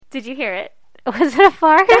Did you hear it? Was it a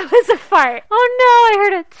fart? That was a fart. Oh no, I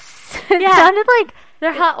heard it. It sounded like...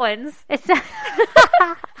 They're hot ones. It's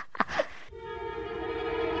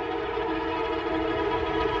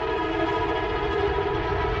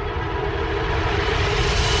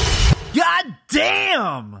God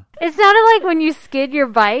damn! It sounded like when you skid your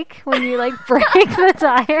bike, when you like break the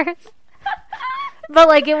tires. But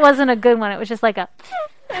like it wasn't a good one. It was just like a...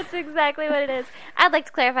 That's exactly what it is. I'd like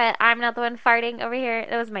to clarify, I'm not the one farting over here.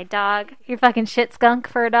 That was my dog. Your fucking shit skunk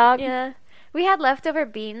for a dog? Yeah. We had leftover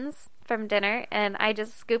beans from dinner, and I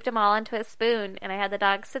just scooped them all into a spoon, and I had the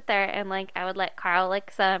dog sit there, and like I would let Carl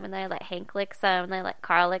lick some, and then I let Hank lick some, and then I let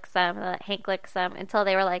Carl lick some, and I let Hank lick some, until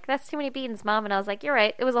they were like, "That's too many beans, Mom." And I was like, "You're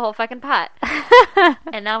right. It was a whole fucking pot."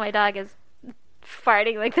 And now my dog is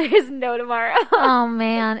farting like there is no tomorrow. Oh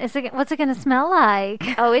man, what's it gonna smell like?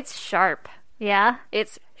 Oh, it's sharp. Yeah,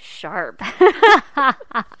 it's sharp.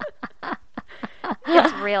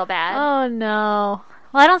 It's real bad. Oh no.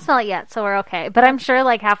 Well, I don't smell it yet, so we're okay. But I'm sure,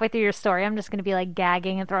 like, halfway through your story, I'm just going to be, like,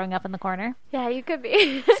 gagging and throwing up in the corner. Yeah, you could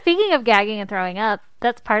be. Speaking of gagging and throwing up,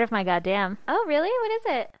 that's part of my goddamn. Oh, really? What is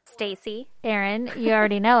it? Stacy. Aaron, you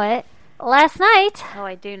already know it. Last night... Oh,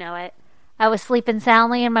 I do know it. I was sleeping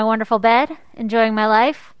soundly in my wonderful bed, enjoying my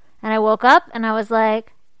life, and I woke up, and I was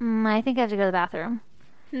like, I think I have to go to the bathroom.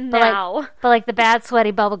 No. But, like, the bad,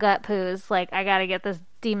 sweaty bubble gut poos, like, I got to get this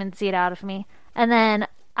demon seed out of me. And then...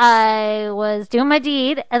 I was doing my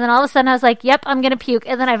deed, and then all of a sudden I was like, yep, I'm going to puke,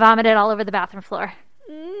 and then I vomited all over the bathroom floor.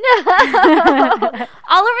 No!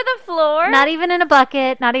 All over the floor? Not even in a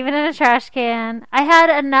bucket, not even in a trash can. I had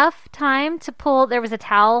enough time to pull, there was a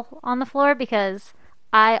towel on the floor, because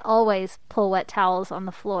I always pull wet towels on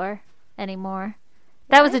the floor anymore.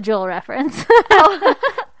 That was a Jewel reference. Oh,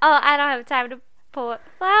 I don't have time to pull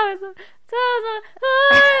flowers.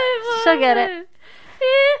 She'll get it.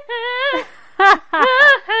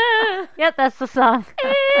 Yep, that's the song.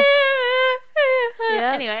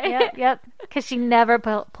 Yep, anyway. Yep. Because she never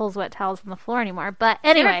pulls wet towels on the floor anymore. But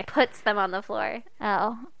anyway. She never puts them on the floor.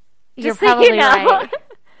 Oh. Just You're so probably you know. right.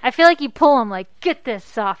 I feel like you pull them like, get this,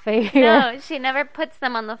 Sophie. No, she never puts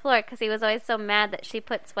them on the floor because he was always so mad that she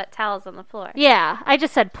puts wet towels on the floor. Yeah, I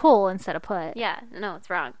just said pull instead of put. Yeah, no,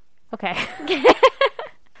 it's wrong. Okay.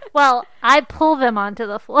 Well, I pull them onto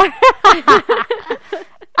the floor.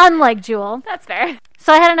 Unlike Jewel. That's fair.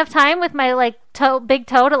 So I had enough time with my like big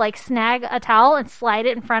toe to like snag a towel and slide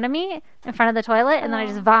it in front of me, in front of the toilet, and then I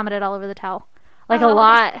just vomited all over the towel. Like a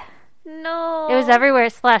lot. No. It was everywhere.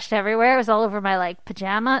 It splashed everywhere. It was all over my like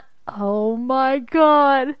pajama. Oh my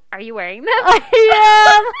god. Are you wearing them?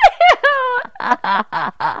 I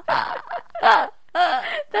am.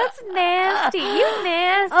 That's nasty. You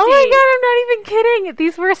nasty. Oh my god, I'm not even kidding.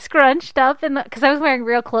 These were scrunched up because I was wearing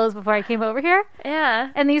real clothes before I came over here.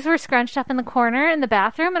 Yeah. And these were scrunched up in the corner in the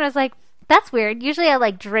bathroom, and I was like, that's weird. Usually I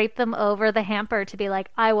like drape them over the hamper to be like,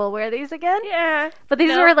 I will wear these again. Yeah. But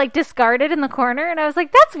these were like discarded in the corner, and I was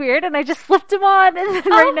like, that's weird, and I just slipped them on, and then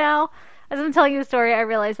right now, as I'm telling you the story, I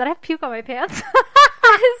realized that I have puke on my pants.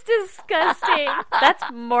 That is disgusting. That's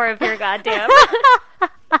more of your goddamn.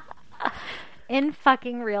 In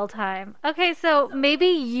fucking real time. Okay, so maybe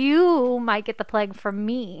you might get the plague from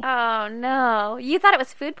me. Oh, no. You thought it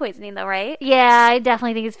was food poisoning, though, right? Yeah, I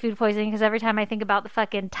definitely think it's food poisoning because every time I think about the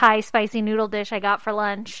fucking Thai spicy noodle dish I got for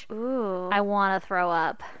lunch, Ooh. I want to throw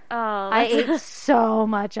up. Oh, I ate so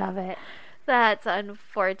much of it. That's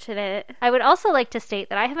unfortunate. I would also like to state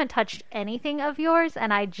that I haven't touched anything of yours,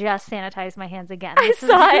 and I just sanitized my hands again. I This is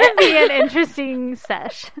saw going to it. be an interesting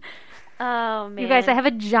sesh. Oh, man. You guys, I have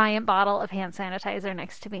a giant bottle of hand sanitizer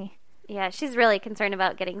next to me. Yeah, she's really concerned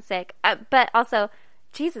about getting sick. But also,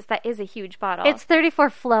 Jesus, that is a huge bottle. It's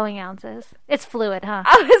 34 flowing ounces. It's fluid, huh?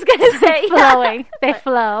 I was going to say, Flowing. They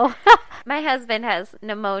flow. My husband has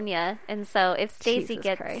pneumonia, and so if Stacy Jesus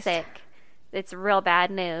gets Christ. sick, it's real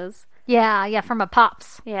bad news. Yeah, from a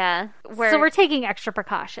pops. Yeah. So we're taking extra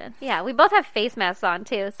precaution. Yeah, we both have face masks on,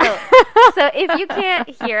 too. So if you can't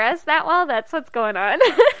hear us that well, that's what's going on.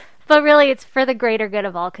 But really, it's for the greater good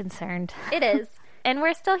of all concerned. It is. And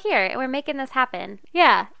we're still here, and we're making this happen.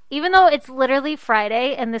 Yeah. Even though it's literally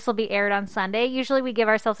Friday, and this will be aired on Sunday, usually we give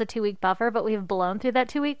ourselves a 2-week buffer, but we've blown through that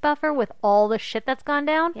 2-week buffer with all the shit that's gone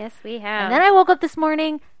down. Yes, we have. And then I woke up this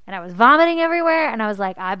morning, and I was vomiting everywhere, and I was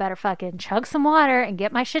like, I better fucking chug some water and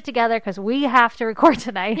get my shit together, because we have to record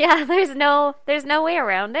tonight. Yeah, there's no way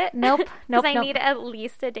around it. Nope. Because I need at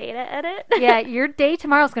least a day to edit. Yeah, your day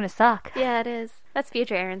tomorrow's going to suck. Yeah, it is. That's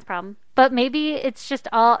future Aaron's problem. But maybe it's just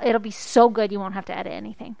it'll be so good you won't have to edit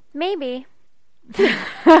anything. Maybe.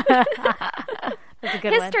 That's a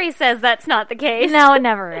good History says that's not the case. No, it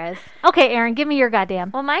never is. Okay, Aaron, give me your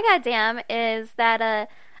goddamn. Well, my goddamn is that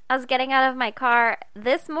I was getting out of my car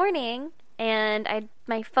this morning, and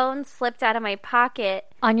my phone slipped out of my pocket.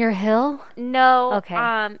 On your hill? No.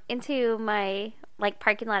 Okay. Into my, like,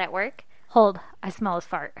 parking lot at work. Hold. I smell his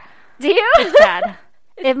fart. Do you? It's bad.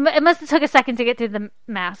 It must have took a second to get through the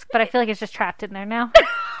mask, but I feel like it's just trapped in there now.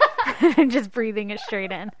 Just breathing it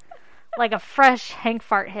straight in. Like a fresh Hank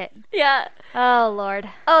fart hit. Yeah. Oh, Lord.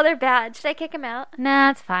 Oh, they're bad. Should I kick him out?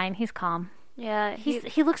 Nah, it's fine. He's calm. Yeah.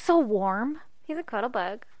 He looks so warm. He's a cuddle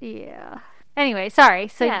bug. Yeah. Anyway, sorry.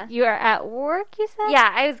 So Yeah. you are at work, you said? Yeah,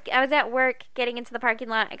 I was at work getting into the parking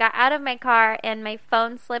lot. I got out of my car, and my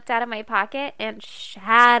phone slipped out of my pocket and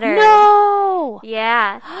shattered. No!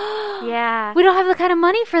 Yeah. Yeah. We don't have the kind of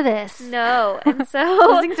money for this. No. And Those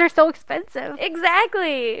so... things are so expensive.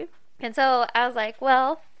 Exactly. And so I was like,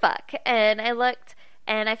 well, fuck. And I looked,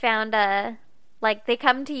 and I found, like, they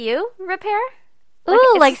come to you repair? Ooh,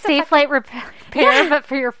 it's like just a Safe Light repair, Yeah. but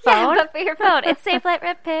for your phone? Yeah, but for your phone. It's Safe Light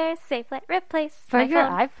Repair, Safe Light Replace. For my your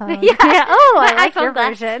phone. iPhone. Yeah. Oh, My I like iPhone your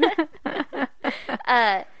glass. version.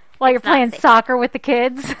 Uh, While you're it's not playing safe. soccer with the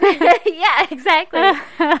kids. yeah, exactly.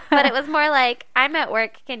 But it was more like, I'm at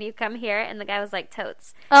work, can you come here? And the guy was like,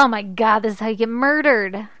 totes. Oh my God, this is how you get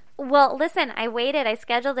murdered. Well, listen, I waited. I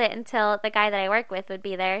scheduled it until the guy that I work with would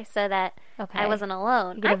be there so that Okay. I wasn't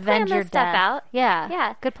alone. You could I avenge planned your this stuff death. out. Yeah.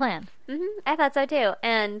 Yeah. Good plan. I thought so too.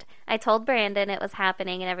 And I told Brandon it was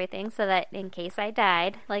happening and everything so that in case I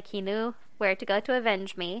died, like he knew where to go to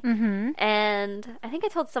avenge me. Mm-hmm. And I think I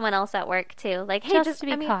told someone else at work too. Like, hey, Just to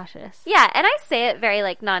be I mean, cautious. yeah, and I say it very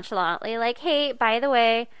like nonchalantly, like, hey, by the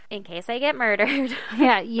way, in case I get murdered.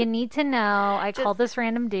 Yeah, you need to know. I called this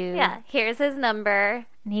random dude. Yeah, here's his number.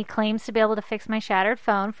 And he claims to be able to fix my shattered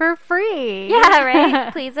phone for free. Yeah,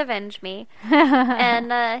 right? Please avenge me.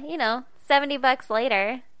 And, $70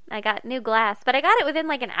 later, I got new glass. But I got it within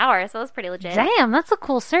like an hour, so it was pretty legit. Damn, that's a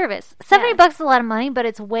cool service. $70 is a lot of money, but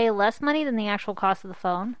it's way less money than the actual cost of the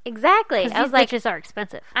phone. Exactly. Because I was these like, bitches are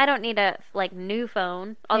expensive. I don't need a like new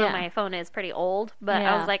phone, although Yeah. my phone is pretty old. But I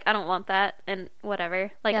Yeah. was like, I don't want that, and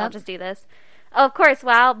whatever. Like, I'll Yep. just do this. Oh, of course.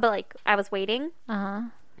 Wow, but like, I was waiting Uh-huh.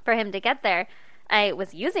 for him to get there. I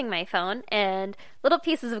was using my phone, and little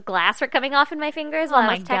pieces of glass were coming off in my fingers while Oh I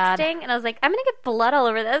my was God. texting, and I was like, I'm gonna get blood all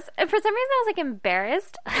over this. And for some reason, I was like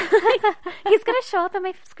embarrassed. Like, he's gonna show up, and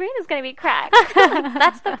my screen is gonna be cracked. Like,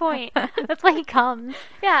 that's the point. That's why he comes.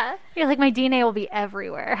 Yeah, You're like, my DNA will be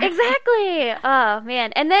everywhere. exactly. Oh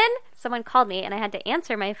man! And then someone called me, and I had to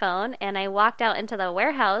answer my phone, and I walked out into the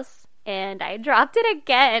warehouse. And I dropped it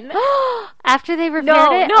again. After they repaired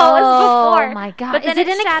No, it? no, it was before. Oh my God. But Is then it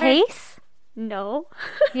it in a shattered. case? No.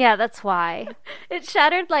 Yeah, that's why. It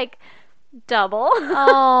shattered like double.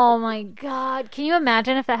 Oh my God. Can you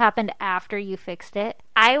imagine if that happened after you fixed it?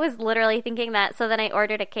 I was literally thinking that, so then I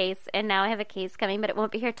ordered a case, and now I have a case coming, but it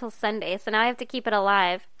won't be here till Sunday, so now I have to keep it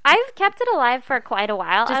alive. I've kept it alive for quite a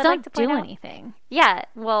while. Just I would don't like to point do out. anything. Yeah,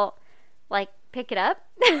 well, like, pick it up?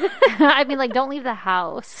 I mean, like, don't leave the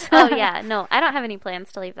house. Oh, yeah, no, I don't have any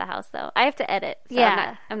plans to leave the house, though. I have to edit, so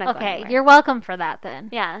Yeah. I'm not going okay. anywhere. You're welcome for that then.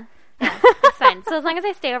 Yeah, it's fine. So as long as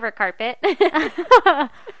I stay over carpet.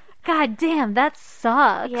 God damn, that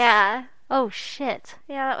sucks. Yeah. Oh shit.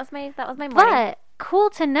 Yeah, that was my morning. But cool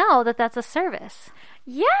to know that that's a service.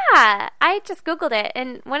 Yeah, I just Googled it,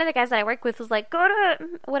 and one of the guys that I work with was like, go to,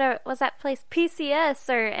 what was that place, PCS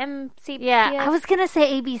or MCPS? Yeah, I was gonna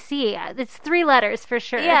say ABC. It's 3 letters for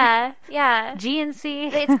sure. Yeah, yeah.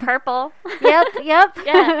 GNC. It's purple. Yep.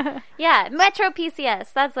 Yeah. Yeah, Metro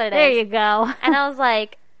PCS, that's what it is. There you go. And I was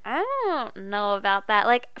like, I don't know about that.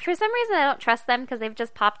 Like, for some reason, I don't trust them because they've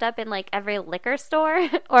just popped up in, like, every liquor store.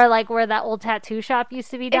 Or like where that old tattoo shop used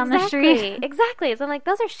to be down the street. Exactly. So I'm like,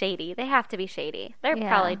 those are shady. They have to be shady. They're Yeah.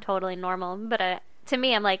 probably totally normal. But to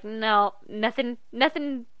me, I'm like, no, nothing.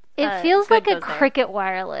 It feels good like a goes there. Cricket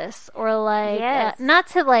Wireless or like Yes. not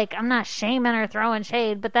to like I'm not shaming or throwing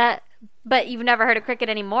shade, but that But you've never heard of Cricket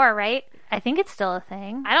anymore, right? I think it's still a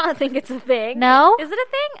thing. I don't think it's a thing. No? Is it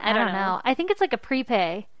a thing? I don't know. I think it's like a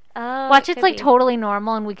prepay. Oh, Watch, it it's could like be. totally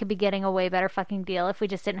normal and we could be getting a way better fucking deal if we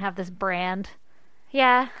just didn't have this brand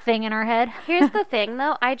Yeah. thing in our head. Here's the thing,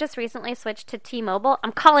 though. I just recently switched to T-Mobile.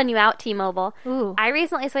 I'm calling you out, T-Mobile. Ooh. I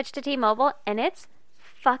recently switched to T-Mobile, and it's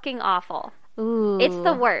fucking awful. Ooh. It's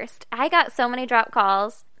the worst. I got so many drop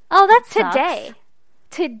calls Oh, that sucks. today.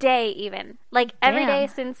 Today, even. Like, every day Damn.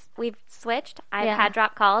 since we've switched, I've Yeah. had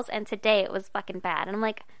drop calls, and today it was fucking bad. And I'm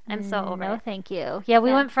like, I'm so over No, it. thank you. Yeah, we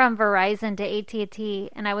Yeah. went from Verizon to AT&T,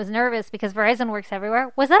 and I was nervous because Verizon works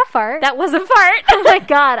everywhere. Was that a fart? That was a fart. Oh my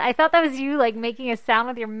god, I thought that was you like making a sound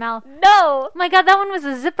with your mouth. No. Oh my god, that one was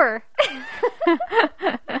a zipper.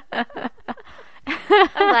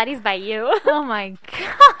 I'm glad he's by you. Oh my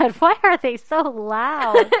god, why are they so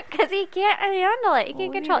loud? Because he can't handle it. He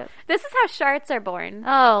can't control it. This is how sharks are born.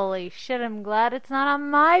 Holy shit, I'm glad it's not on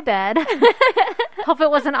my bed. Hope it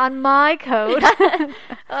wasn't on my coat.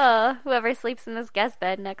 Oh, whoever sleeps in this guest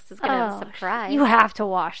bed next is going to have a surprise. You have to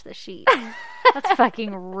wash the sheets. That's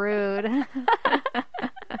fucking rude.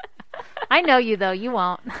 I know you, though. You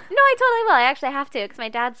won't. No, I totally will. I actually have to because my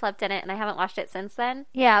dad slept in it and I haven't washed it since then.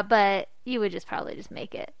 Yeah, but you would probably just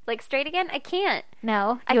make it. Like straight again? I can't.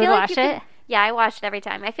 No? I You would feel like wash you it? Yeah, I wash it every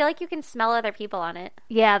time. I feel like you can smell other people on it.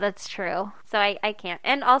 Yeah, that's true. So I can't.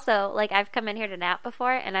 And also, like, I've come in here to nap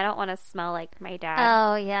before and I don't want to smell like my dad.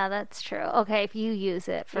 Oh, yeah, that's true. Okay, if you use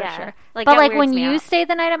it, for sure. Like, but, that like, weirds when me you out. stayed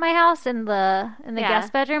the night at my house in the Yeah.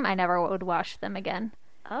 guest bedroom, I never would wash them again.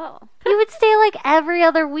 Oh. You would stay, like, every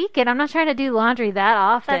other weekend. I'm not trying to do laundry that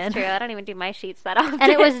often. That's true. I don't even do my sheets that often. And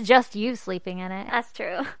it was just you sleeping in it. That's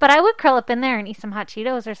true. But I would curl up in there and eat some hot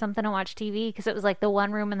Cheetos or something and watch TV because it was like the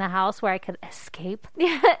one room in the house where I could escape.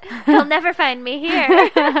 Yeah. You'll never find me here.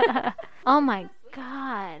 Oh my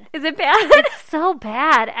god. Is it bad? It's so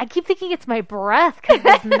bad. I keep thinking it's my breath because of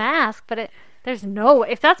this mask, but there's no...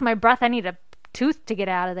 If that's my breath, I need a tooth to get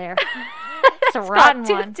out of there. It's a rotten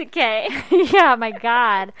tooth one. decay. Yeah, my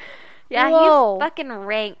god. Yeah, Whoa. he's fucking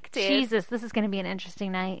rank, dude. Jesus, this is going to be an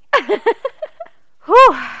interesting night.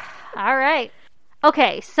 Whew. All right.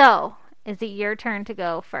 Okay, so is it your turn to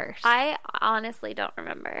go first? I honestly don't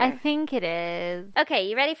remember. I think it is. Okay,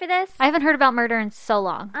 you ready for this? I haven't heard about murder in so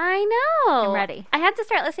long. I know. I'm ready. I had to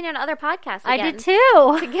start listening to other podcasts I again. did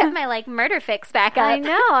too. To get my, like, murder fix back up. I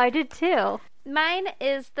know, I did too. Mine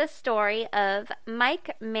is the story of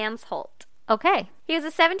Mike Mansholt. Okay. He was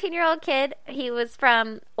a 17-year-old kid. He was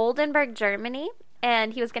from Oldenburg, Germany,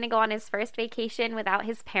 and he was going to go on his first vacation without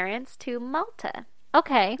his parents to Malta.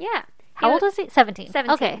 Okay. Yeah. How old was he? 17.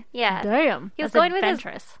 17. Okay. Yeah. Damn. He was That's going with his-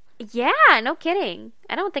 adventurous. Yeah, no kidding.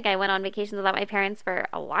 I don't think I went on vacations without my parents for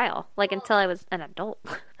a while, like until I was an adult.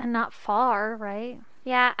 And not far, right?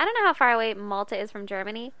 Yeah, I don't know how far away Malta is from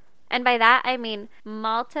Germany. And by that, I mean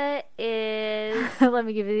Malta is... Let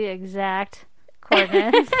me give you the exact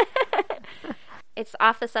coordinates. It's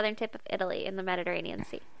off the southern tip of Italy in the Mediterranean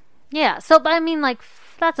Sea. Yeah. So, but I mean, like,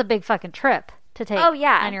 that's a big fucking trip to take Oh,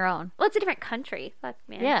 yeah. on your own. Well, it's a different country. Fuck,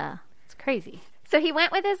 man. Yeah. It's crazy. So he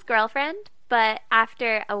went with his girlfriend, but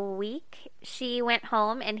after a week, she went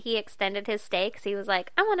home and he extended his stay because he was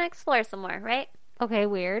like, I want to explore some more, right? Okay,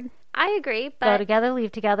 weird. I agree, Go but together,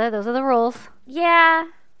 leave together. Those are the rules. yeah.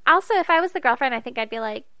 Also, if I was the girlfriend, I think I'd be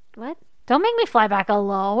like, what? Don't make me fly back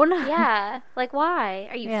alone. Yeah. Like, why?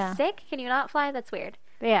 Are you Yeah. sick? Can you not fly? That's weird.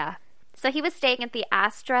 Yeah. So he was staying at the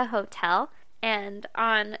Astra Hotel, and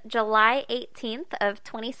on July 18th of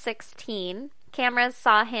 2016, cameras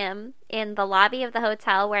saw him in the lobby of the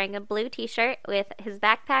hotel wearing a blue t-shirt with his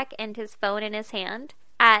backpack and his phone in his hand.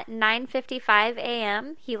 At 9:55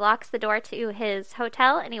 a.m., he locks the door to his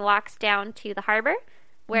hotel and he walks down to the harbor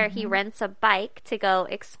where he rents a bike to go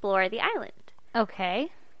explore the island.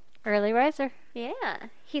 Okay. Early riser. Yeah.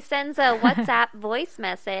 He sends a WhatsApp voice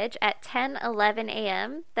message at 10:11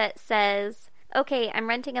 a.m. that says, okay, I'm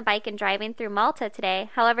renting a bike and driving through Malta today.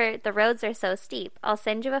 However, the roads are so steep. I'll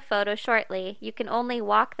send you a photo shortly. You can only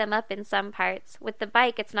walk them up in some parts. With the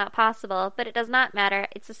bike, it's not possible, but it does not matter.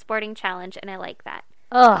 It's a sporting challenge, and I like that.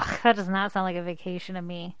 Ugh, that does not sound like a vacation to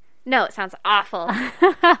me. No, it sounds awful.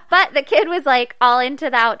 But the kid was, like, all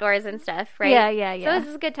into the outdoors and stuff, right? Yeah. So this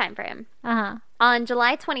is a good time for him. Uh-huh. On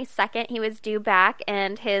July 22nd, he was due back,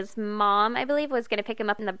 and his mom, I believe, was going to pick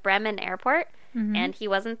him up in the Bremen airport, and he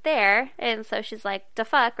wasn't there. And so she's like, da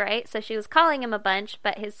fuck, right? So she was calling him a bunch,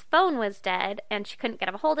 but his phone was dead, and she couldn't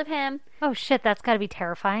get a hold of him. Oh, shit, that's got to be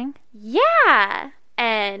terrifying. Yeah!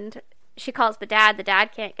 And she calls the dad. The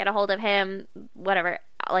dad can't get a hold of him, whatever.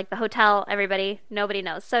 Like the hotel, everybody, nobody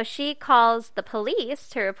knows. So she calls the police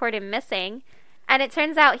to report him missing, and it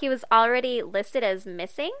turns out he was already listed as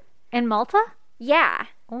missing. In Malta? Yeah.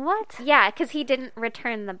 What? Yeah, because he didn't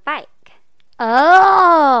return the bike.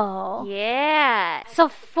 Oh. Yeah. So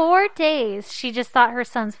 4 days, she just thought her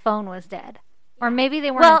son's phone was dead. Or maybe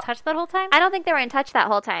they weren't Well, in touch that whole time? I don't think they were in touch that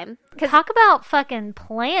whole time. Talk about fucking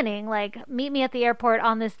planning. Like, meet me at the airport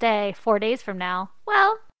on this day 4 days from now.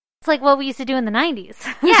 Well, It's like what we used to do in the 90s.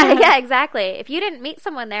 yeah, exactly. If you didn't meet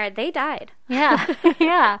someone there, they died. Yeah,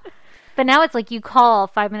 yeah. But now it's like you call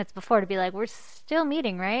 5 minutes before to be like, we're still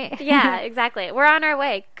meeting, right? Yeah, exactly. We're on our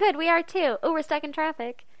way. Good, we are too. Oh, we're stuck in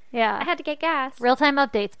traffic. I Yeah. had to get gas. Real-time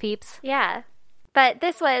updates, peeps. Yeah. But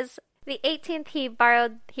this was The 18th,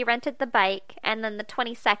 he rented the bike, and then the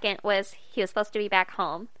 22nd was he was supposed to be back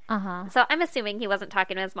home. Uh-huh. So I'm assuming he wasn't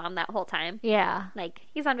talking to his mom that whole time. Yeah. Like,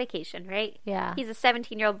 he's on vacation, right? Yeah. He's a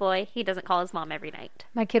 17-year-old boy. He doesn't call his mom every night.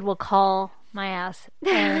 My kid will call my ass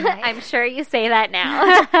every night. I'm sure you say that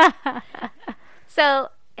now. So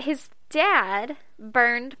his dad,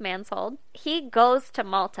 Bernd Manshold, he goes to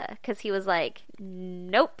Malta because he was like,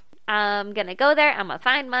 nope, I'm going to go there. I'm going to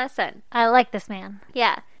find my son. I like this man.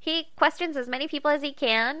 Yeah. He questions as many people as he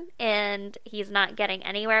can, and he's not getting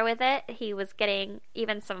anywhere with it. He was getting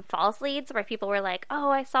even some false leads where people were like, oh,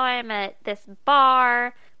 I saw him at this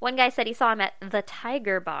bar. One guy said he saw him at the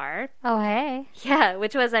Tiger Bar. Oh, hey. Yeah,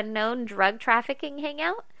 which was a known drug trafficking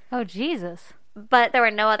hangout. Oh, Jesus. But there were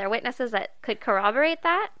no other witnesses that could corroborate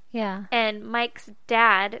that. Yeah. And Mike's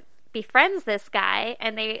dad befriends this guy,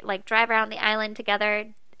 and they like drive around the island together,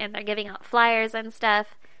 and they're giving out flyers and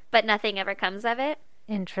stuff, but nothing ever comes of it.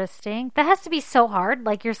 Interesting. That has to be so hard.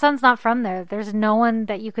 Like, your son's not from there. There's no one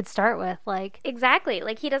that you could start with. Like, Exactly.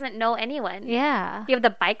 Like, he doesn't know anyone. yeah. You have the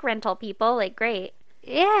bike rental people, like, great.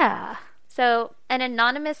 Yeah. So, an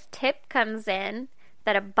anonymous tip comes in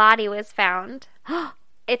that a body was found.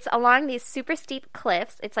 It's along these super steep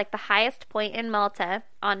cliffs. It's like the highest point in Malta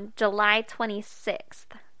on July 26th.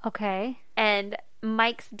 Okay. And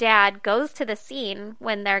Mike's dad goes to the scene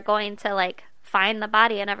when they're going to, like, find the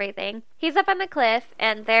body and everything. He's up on the cliff,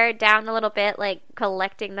 and they're down a little bit, like,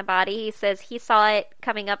 collecting the body. He says he saw it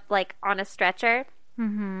coming up, like, on a stretcher.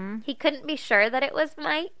 Mm-hmm. He couldn't be sure that it was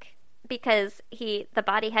Mike because the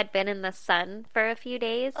body had been in the sun for a few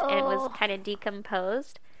days and was kind of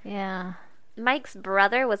decomposed. Yeah. Mike's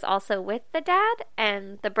brother was also with the dad,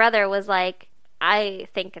 and the brother was like, I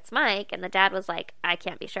think it's Mike, and the dad was like, I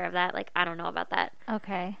can't be sure of that. Like, I don't know about that.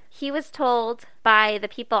 Okay. He was told by the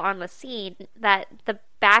people on the scene that the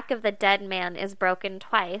back of the dead man is broken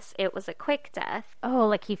twice. It was a quick death. Oh,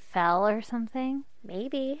 like he fell or something?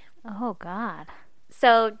 Maybe. Oh, God.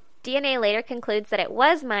 So DNA later concludes that it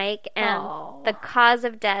was Mike, and the cause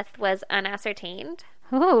of death was unascertained.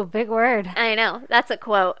 Ooh, big word. I know. That's a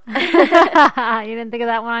quote. You didn't think of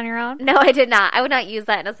that one on your own? No, I did not. I would not use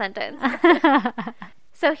that in a sentence.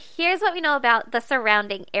 So here's what we know about the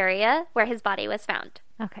surrounding area where his body was found.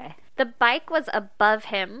 Okay. The bike was above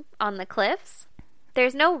him on the cliffs.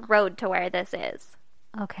 There's no road to where this is.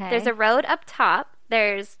 Okay. There's a road up top.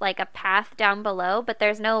 There's like a path down below, but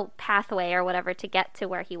there's no pathway or whatever to get to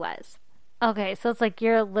where he was. Okay, so it's like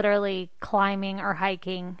you're literally climbing or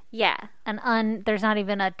hiking. Yeah. There's not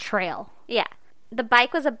even a trail. Yeah. The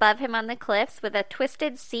bike was above him on the cliffs with a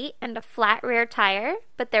twisted seat and a flat rear tire,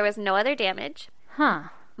 but there was no other damage. Huh.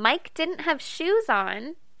 Mike didn't have shoes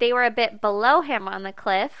on. They were a bit below him on the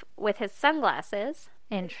cliff with his sunglasses.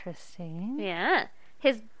 Interesting. Yeah.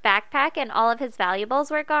 His backpack and all of his valuables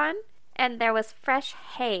were gone, and there was fresh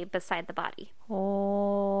hay beside the body.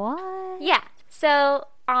 What? Yeah. So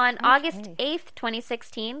on Okay. August 8th,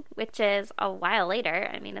 2016, which is a while later,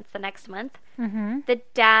 I mean, it's the next month, the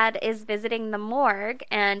dad is visiting the morgue,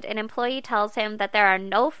 and an employee tells him that there are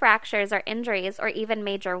no fractures or injuries or even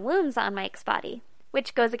major wounds on Mike's body,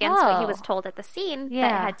 which goes against what he was told at the scene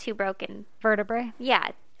that it had 2 broken. Vertebrae?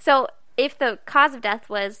 Yeah. So if the cause of death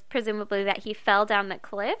was presumably that he fell down the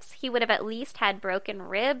cliffs, he would have at least had broken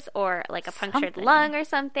ribs or like a punctured lung or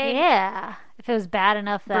something. Yeah. If it was bad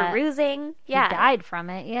enough that bruising. he died from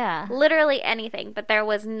it, yeah. Literally anything, but there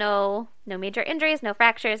was no major injuries, no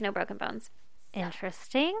fractures, no broken bones.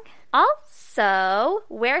 Interesting. Also,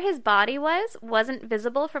 where his body wasn't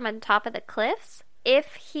visible from on top of the cliffs.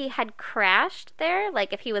 If he had crashed there,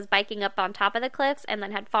 like if he was biking up on top of the cliffs and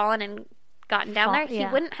then had fallen and gotten down there, he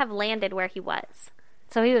wouldn't have landed where he was.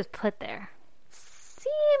 So he was put there.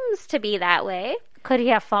 Seems to be that way. Could he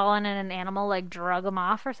have fallen and an animal like drug him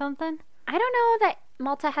off or something? I don't know that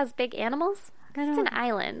Malta has big animals. It's an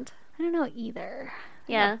island. I don't know either.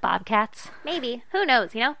 Yeah. Like bobcats. Maybe. Who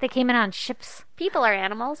knows, you know? They came in on ships. People are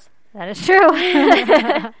animals. That is true.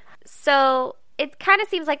 So it kind of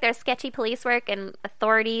seems like there's sketchy police work and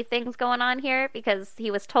authority things going on here because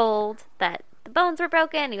he was told that the bones were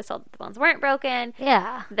broken. He was told the bones weren't broken.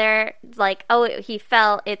 Yeah. They're like, oh, he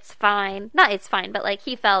fell. It's fine. Not it's fine, but like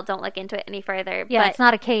he fell. Don't look into it any further. Yeah, but, it's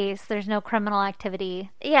not a case. There's no criminal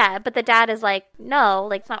activity. Yeah, but the dad is like, no,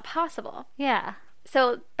 like it's not possible. Yeah.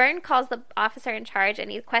 So Byrne calls the officer in charge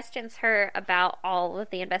and he questions her about all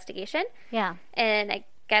of the investigation. Yeah. And I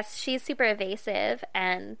guess she's super evasive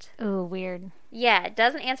and... Ooh, weird. Yeah,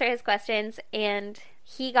 doesn't answer his questions, and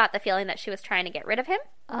he got the feeling that she was trying to get rid of him.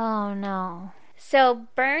 Oh, no. So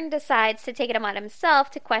Byrne decides to take it upon himself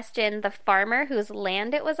to question the farmer whose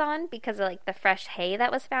land it was on because of, like, the fresh hay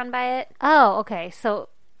that was found by it. Oh, okay. So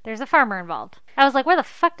There's a farmer involved. I was like, where the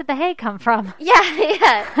fuck did the hay come from? Yeah,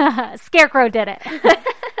 yeah. Scarecrow did it.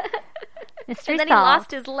 Mystery And then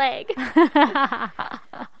solved. he lost his leg.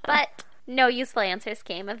 But no useful answers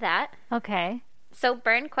came of that. Okay. So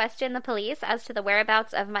Byrne questioned the police as to the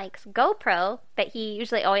whereabouts of Mike's GoPro that he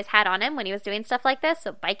usually always had on him when he was doing stuff like this.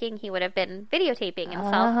 So biking, he would have been videotaping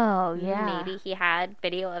himself. Oh, yeah. Maybe he had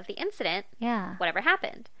video of the incident, Yeah. whatever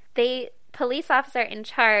happened. The police officer in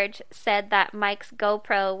charge said that Mike's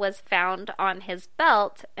GoPro was found on his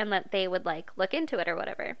belt and that they would, like, look into it or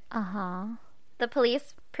whatever. Uh-huh. The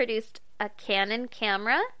police produced a Canon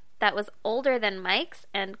camera that was older than Mike's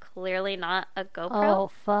and clearly not a GoPro.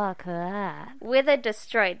 Oh, fuck that. With a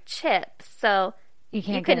destroyed chip, so You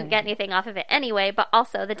you couldn't get anything off of it anyway, but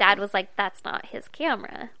also the dad was like, that's not his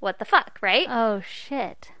camera. What the fuck, right? Oh,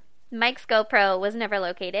 shit. Mike's GoPro was never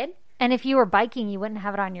located. And if you were biking, you wouldn't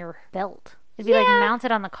have it on your belt. It'd be like Yeah.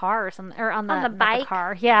 mounted on the car or something, or on the On the not bike? the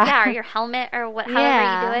car. Yeah. Yeah, or your helmet or however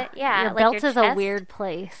Yeah. you do it. Yeah, Your like belt your is a chest. weird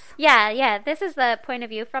place. Yeah, this is the point of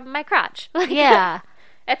view from my crotch. Yeah.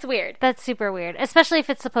 It's weird. That's super weird. Especially if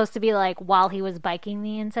it's supposed to be like while he was biking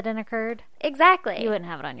the incident occurred. Exactly. You wouldn't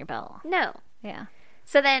have it on your belt. No. Yeah.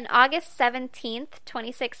 So then August 17th,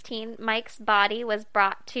 2016, Mike's body was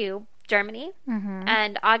brought to Germany. Mm-hmm.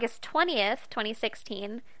 And August 20th,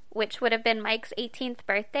 2016, which would have been Mike's 18th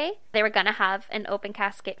birthday, they were going to have an open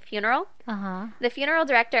casket funeral. Uh-huh. The funeral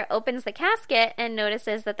director opens the casket and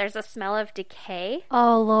notices that there's a smell of decay,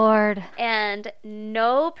 Oh, Lord. and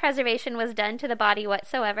no preservation was done to the body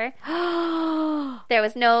whatsoever. Oh, There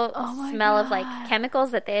was no my smell of, God. like,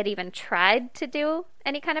 chemicals that they had even tried to do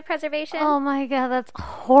any kind of preservation. my God. That's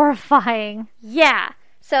horrifying. Yeah.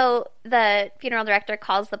 So the funeral director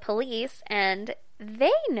calls the police, and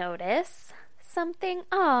they notice something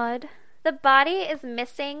odd. The body is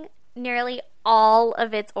missing nearly all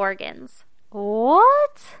of its organs.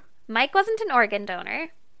 What? Mike wasn't an organ donor,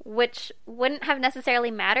 which wouldn't have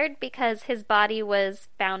necessarily mattered because his body was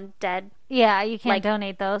found dead. Yeah, you can't Like-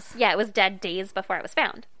 donate those. Yeah, it was dead days before it was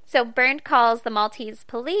found. So Byrne calls the Maltese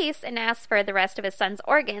police and asks for the rest of his son's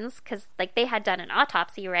organs because, like, they had done an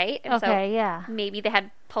autopsy, right? And Okay, yeah. so maybe they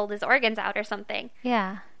had pulled his organs out or something.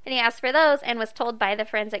 Yeah. And he asked for those and was told by the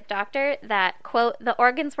forensic doctor that, quote, the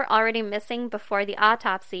organs were already missing before the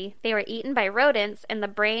autopsy. They were eaten by rodents and the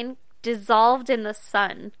brain dissolved in the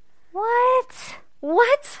sun. What?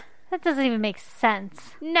 What? That doesn't even make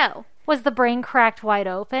sense. No. Was the brain cracked wide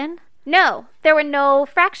open? No. There were no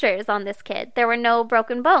fractures on this kid. There were no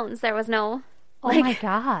broken bones. There was no... Oh my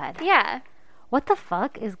God. Yeah. What the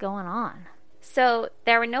fuck is going on? So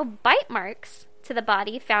there were no bite marks to the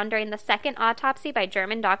body found during the second autopsy by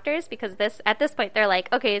German doctors because at this point they're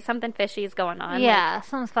like, okay, something fishy is going on. Yeah,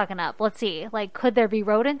 something's fucking up. Let's see. Like, could there be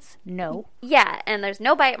rodents? No. Yeah, and there's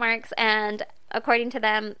no bite marks, and according to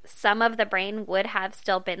them, some of the brain would have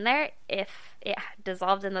still been there if it had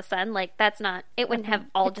dissolved in the sun. Like, it wouldn't have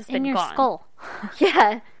all It's just in been your gone. skull.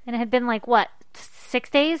 Yeah. And it had been like, what, 6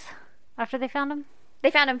 days after they found him? They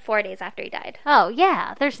found him 4 days after he died. Oh,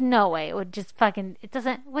 yeah. There's no way it would just fucking... It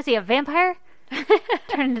doesn't... Was he a vampire?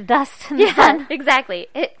 Turn into dust in the Yeah, sun? exactly.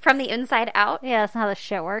 From the inside out. Yeah, that's not how this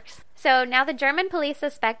shit works. So now the German police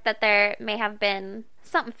suspect that there may have been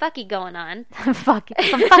something fucky going on. Fuck.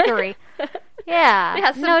 Some fuckery. Yeah.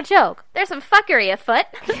 Yeah, some- no joke. There's some fuckery afoot.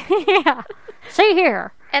 Yeah. See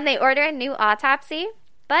here. And they order a new autopsy.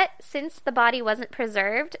 But since the body wasn't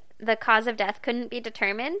preserved, the cause of death couldn't be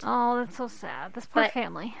determined. Oh, that's so sad. This poor But-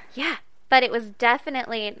 family. Yeah. But it was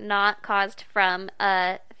definitely not caused from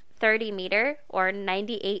a 30-meter or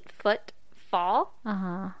 98-foot fall.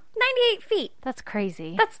 Uh-huh. 98 feet. That's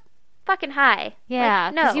crazy. That's fucking high. Yeah,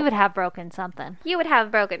 Like, because no. you would have broken something. You would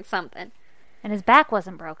have broken something. And his back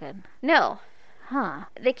wasn't broken. No. Huh.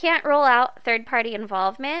 They can't rule out third-party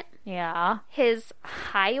involvement. Yeah. His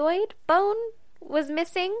hyoid bone was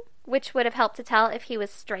missing, which would have helped to tell if he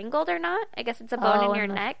was strangled or not. I guess it's a bone in your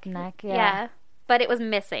the neck. Neck, yeah. But it was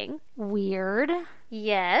missing. Weird.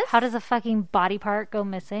 Yes. How does a fucking body part go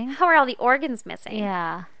missing? How are all the organs missing?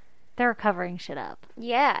 Yeah. They're covering shit up.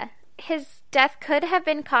 Yeah. His death could have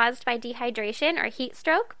been caused by dehydration or heat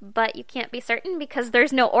stroke, but you can't be certain because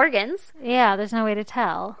there's no organs. Yeah, there's no way to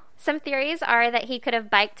tell. Some theories are that he could have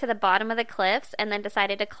biked to the bottom of the cliffs and then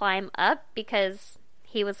decided to climb up because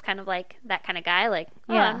he was kind of like that kind of guy, like,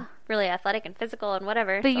 oh, Yeah. I'm really athletic and physical and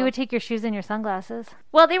whatever. But so- you would take your shoes and your sunglasses.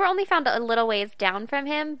 Well, they were only found a little ways down from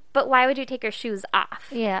him, but why would you take your shoes off?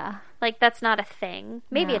 Yeah. Like, that's not a thing.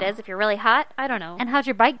 Maybe it No. is if you're really hot. I don't know. And how'd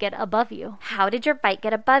your bike get above you? How did your bike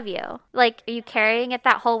get above you? Like, are you carrying it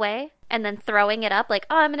that whole way? and then throwing it up like,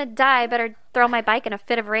 oh, I'm going to die. I better throw my bike in a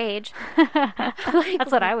fit of rage.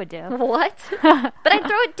 That's what I would do. What? But I'd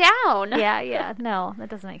throw it down. Yeah. No, that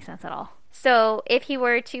doesn't make sense at all. So if he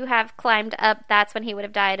were to have climbed up, that's when he would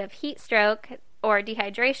have died of heat stroke or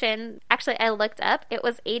dehydration. Actually, I looked up. It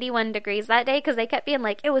was 81 degrees that day because they kept being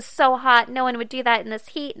like, it was so hot. No one would do that in this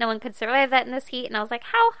heat. No one could survive that in this heat. And I was like,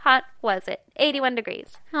 how hot was it? 81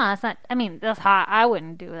 degrees. No, that's not, I mean, that's hot. I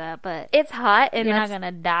wouldn't do that, but It's hot. And you're not going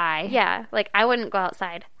to die. Yeah, like I wouldn't go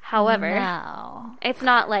outside. However, no. it's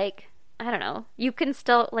not like, I don't know. You can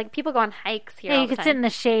still, like, people go on hikes here Yeah, all you the could time. sit in the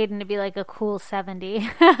shade and it'd be like a cool 70.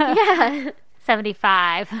 Yeah.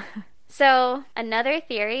 75. So, another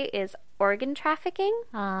theory is organ trafficking.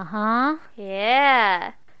 Uh-huh.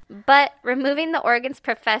 Yeah. But removing the organs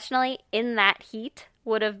professionally in that heat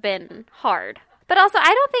would have been hard. But also,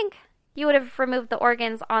 I don't think you would have removed the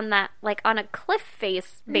organs on that, like, on a cliff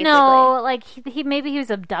face, basically. No, like, he maybe he was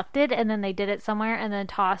abducted and then they did it somewhere and then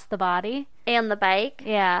tossed the body. And the bike.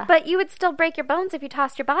 Yeah. But you would still break your bones if you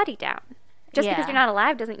tossed your body down. Just Yeah. because you're not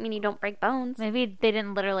alive doesn't mean you don't break bones. Maybe they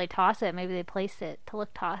didn't literally toss it. Maybe they placed it to look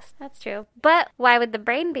tossed. That's true. But why would the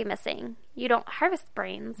brain be missing? You don't harvest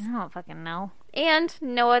brains. I don't fucking know. And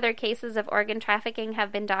no other cases of organ trafficking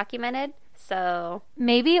have been documented. So,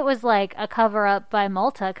 Maybe it was like a cover up by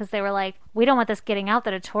Malta because they were like, we don't want this getting out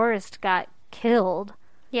that a tourist got killed.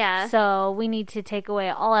 yeah. So we need to take away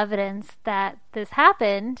all evidence that this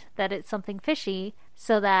happened, that it's something fishy,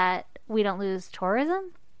 so that we don't lose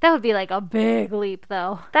tourism. That would be like a big leap,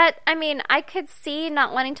 though. I could see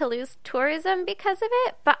not wanting to lose tourism because of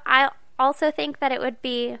it, but I also think that it would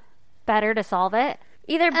be Better to solve it.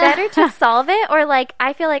 either better to solve it or, like,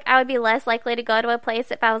 I feel like I would be less likely to go to a place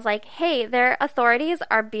if I was like, hey, their authorities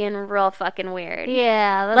are being real fucking weird.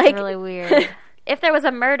 Yeah, that's Like- really weird. If there was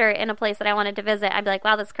a murder in a place that I wanted to visit, I'd be like,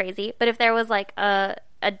 wow, that's crazy. But if there was, like, a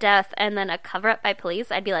death and then a cover-up by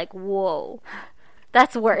police, I'd be like, whoa,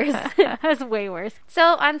 that's worse. That's way worse.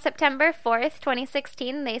 So on September 4th,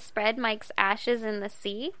 2016, they spread Mike's ashes in the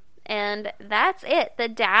sea. And that's it. The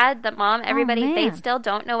dad, the mom, everybody, they man. still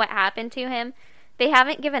don't know what happened to him. They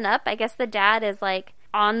haven't given up. I guess the dad is, like,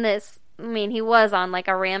 on this, I mean, he was on, like,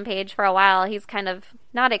 a rampage for a while. He's kind of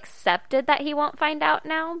not accepted that he won't find out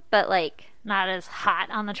now, but, like, Not as hot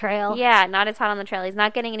on the trail. yeah, not as hot on the trail. He's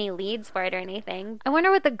not getting any leads for it or anything. I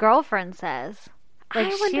wonder what the girlfriend says. Like, I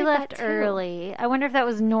she wondered left that too. early. I wonder if that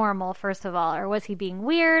was normal, first of all, or was he being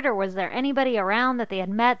weird, or was there anybody around that they had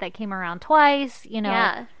met that came around twice, you know,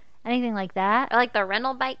 Yeah. anything like that. Or, like, the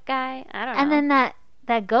rental bike guy. I don't know. And then that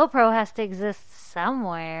GoPro has to exist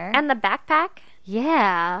somewhere. And the backpack.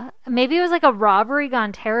 yeah, maybe it was like a robbery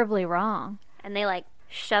gone terribly wrong. And they, like,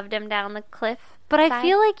 shoved him down the cliff. But I side.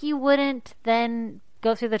 feel like you wouldn't then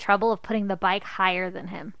go through the trouble of putting the bike higher than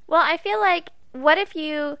him. Well, I feel like, what if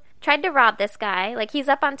you tried to rob this guy? Like, he's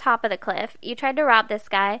up on top of the cliff. You tried to rob this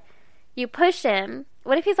guy. You push him.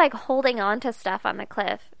 What if he's, like, holding on to stuff on the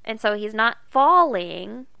cliff? And so he's not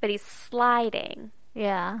falling, but he's sliding.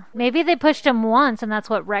 Yeah. Maybe they pushed him once and that's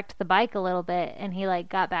what wrecked the bike a little bit and he like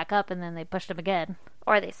got back up and then they pushed him again.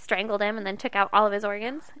 Or they strangled him and then took out all of his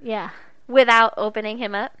organs Yeah. without opening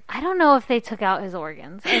him up. I don't know if they took out his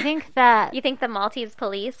organs. I think that You think the Maltese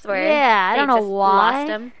police were... Yeah, I they don't know just why. lost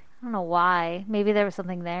him? I don't know why. Maybe there was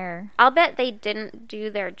something there. I'll bet they didn't do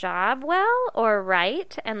their job well or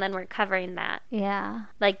right, and then we're covering that. Yeah.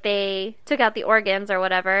 Like, they took out the organs or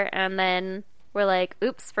whatever, and then we're like,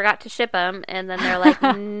 oops, forgot to ship them. And then they're like,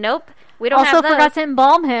 nope, we don't Also have those. forgot to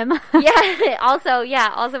embalm him. Also,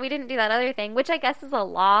 we didn't do that other thing, which I guess is a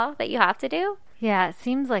law that you have to do. Yeah, it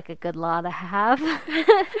seems like a good law to have.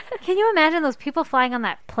 Can you imagine those people flying on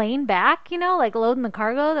that plane back, you know, like loading the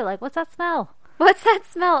cargo? They're like, what's that smell? What's that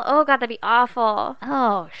smell? Oh, God, that'd be awful.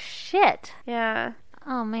 Oh, shit. Yeah.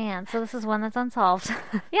 Oh, man. So this is one that's unsolved.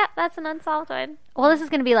 Yeah, that's an unsolved one. Well, this is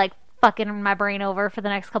going to be like fucking my brain over for the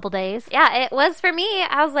next couple days. Yeah, it was for me.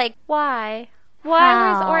 I was like, why?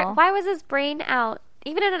 How? Why was his brain out?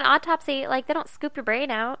 Even in an autopsy, like, they don't scoop your brain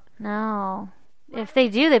out. No. If they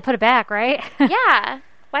do, they put it back, right? Yeah.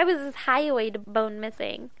 Why was his hyoid bone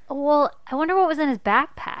missing? Well, I wonder what was in his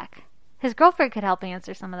backpack. His girlfriend could help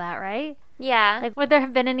answer some of that, right? Yeah. Like, would there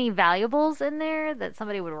have been any valuables in there that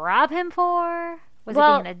somebody would rob him for? Was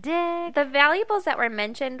Well, he being a dick? The valuables that were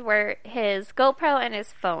mentioned were his GoPro and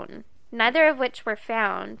his phone, neither of which were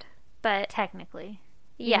found, but Technically.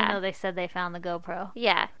 yeah. Even though they said they found the GoPro.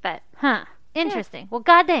 Yeah, but, Huh. Interesting. Well,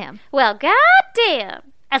 goddamn. well, goddamn.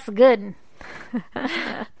 That's good.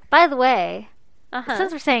 By the way, Uh-huh.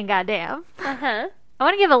 since we're saying goddamn, Uh-huh. I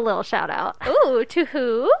want to give a little shout out Ooh, to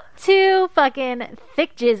who? to fucking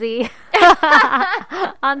Thick Jizzy.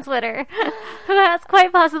 on Twitter, who has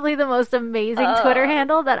quite possibly the most amazing Twitter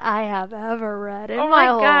handle that I have ever read in my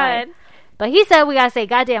whole life. But he said we gotta say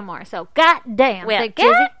goddamn more. So goddamn, Thick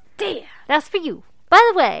Jizzy. Damn. That's for you. By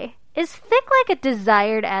the way, is thick like a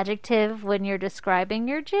desired adjective when you're describing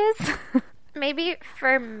your jizz? Maybe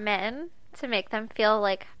for men to make them feel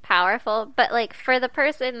like powerful, but like for the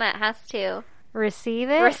person that has to receive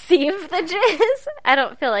it, receive the jizz, I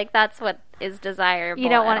don't feel like that's what is desirable. You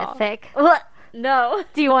don't want it thick? No.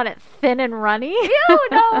 Do you want it thin and runny?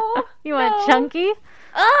 No. You want it chunky?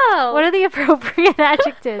 Oh. What are the appropriate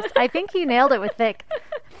adjectives? I think you nailed it with thick.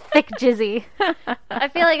 Thick jizzy. I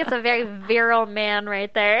feel like it's a very virile man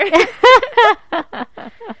right there.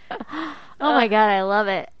 Oh my god, I love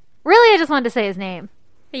it. Really, I just wanted to say his name.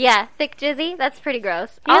 Yeah, Thick Jizzy. That's pretty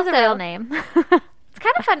gross. He has a real name. It's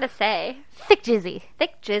kind of fun to say. Thick Jizzy.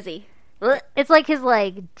 Thick Jizzy. It's like his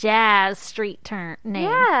jazz street term name.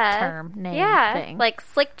 Yeah, thing. Like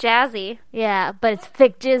Slick Jazzy. Yeah, but it's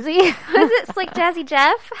Thick Jizzy. Is it Slick Jazzy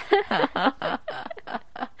Jeff?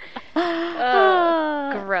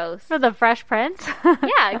 Gross. For the Fresh Prince?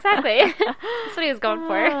 Yeah, exactly. That's what he was going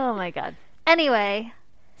for. Oh my god. Anyway,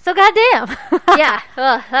 so goddamn. Yeah.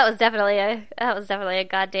 That was definitely a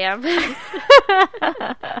goddamn.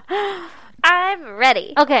 I'm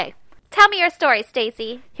ready. Okay. Tell me your story,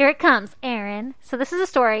 Stacy. Here it comes, Aaron. So this is a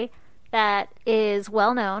story that is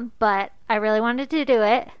well known, but I really wanted to do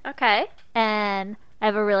it. Okay. And I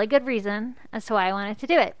have a really good reason as to why I wanted to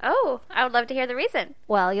do it. Oh, I would love to hear the reason.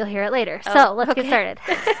 Well, you'll hear it later. Oh, so let's get started.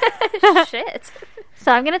 Shit.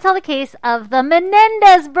 So I'm going to tell the case of the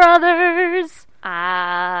Menendez brothers.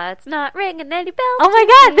 It's not ringing any bells. Oh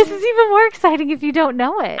my god, this is even more exciting if you don't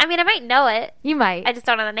know it. I mean, I might know it. You might. I just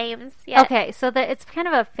don't know the names yet. Okay, so it's kind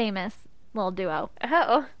of a famous little duo.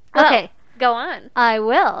 Oh. Okay. Go on. I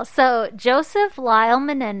will. So Joseph Lyle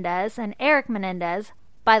Menendez and Eric Menendez,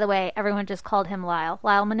 by the way, everyone just called him Lyle.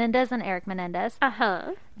 Lyle Menendez and Eric Menendez.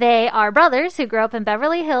 Uh-huh. They are brothers who grew up in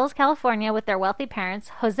Beverly Hills, California with their wealthy parents,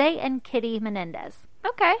 Jose and Kitty Menendez.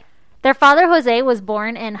 Okay. Their father, Jose, was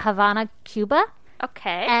born in Havana, Cuba.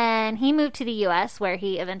 Okay. And he moved to the U.S., where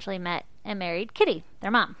he eventually met and married Kitty, their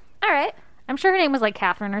mom. All right. I'm sure her name was like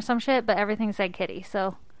Catherine or some shit, but everything said Kitty,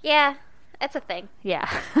 so... Yeah, it's a thing. Yeah.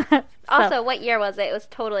 Also, what year was it? It was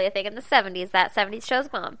totally a thing in the 70s, that 70s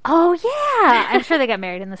show's mom. Oh, yeah! I'm sure they got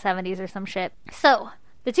married in the 70s or some shit. So,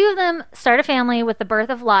 the two of them start a family with the birth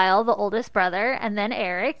of Lyle, the oldest brother, and then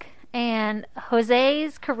Eric. And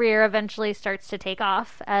Jose's career eventually starts to take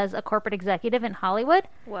off as a corporate executive in Hollywood.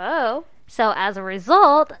 Whoa. So as a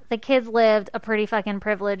result, the kids lived a pretty fucking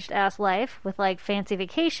privileged ass life with fancy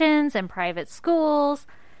vacations and private schools.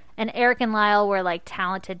 And Eric and Lyle were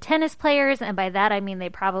talented tennis players, and by that I mean they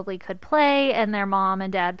probably could play, and their mom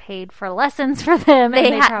and dad paid for lessons for them.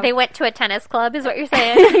 They went to a tennis club, is what you're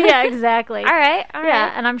saying? Yeah, exactly. All right.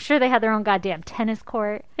 Yeah, and I'm sure they had their own goddamn tennis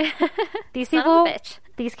court. These Son of a bitch.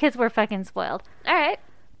 These kids were fucking spoiled. All right.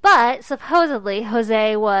 But supposedly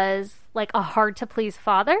Jose was a hard to please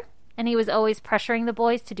father. And he was always pressuring the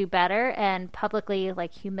boys to do better and publicly,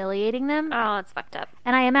 humiliating them. Oh, it's fucked up.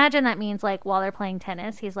 And I imagine that means, while they're playing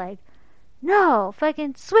tennis, he's like, no,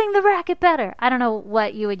 fucking swing the racket better. I don't know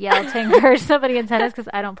what you would yell to encourage somebody in tennis because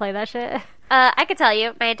I don't play that shit. I could tell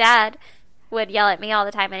you, my dad would yell at me all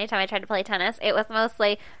the time anytime I tried to play tennis. It was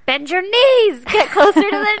mostly, bend your knees, get closer to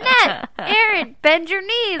the net. Aaron, bend your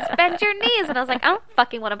knees, bend your knees. And I was like, I don't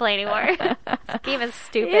fucking want to play anymore. This game is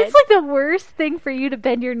stupid. It's the worst thing for you to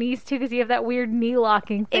bend your knees to because you have that weird knee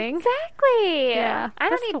locking thing. Exactly. Yeah. I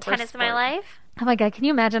don't need tennis in my life. Oh my god, can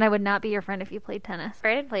you imagine I would not be your friend if you played tennis?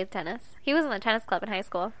 Brandon played tennis. He was in the tennis club in high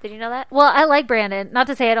school. Did you know that? Well, I like Brandon. Not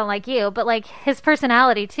to say I don't like you, but his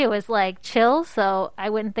personality too is chill, so I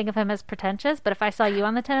wouldn't think of him as pretentious. But if I saw you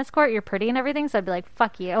on the tennis court, you're pretty and everything, so I'd be like,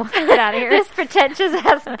 fuck you. Get out of here. This pretentious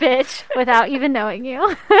ass bitch. Without even knowing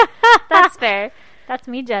you. That's fair. That's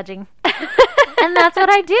me judging. And that's what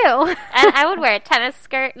I do. And I would wear a tennis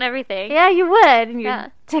skirt and everything. Yeah, you would. And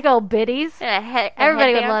you'd take old biddies.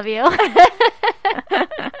 Everybody would love you.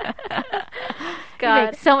 God. You'd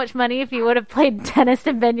make so much money if you would have played tennis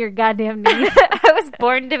and bend your goddamn knees. I was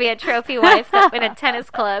born to be a trophy wife in a tennis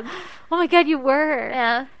club. Oh my god, you were.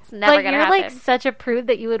 Yeah. It's never gonna happen. You're such a prude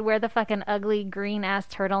that you would wear the fucking ugly green ass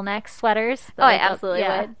turtleneck sweaters. Oh, I absolutely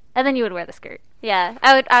would. And then you would wear the skirt. Yeah,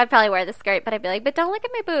 I would probably wear the skirt, but I'd be like, but don't look at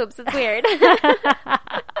my boobs. It's weird.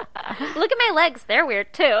 Look at my legs. They're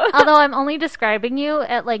weird, too. Although I'm only describing you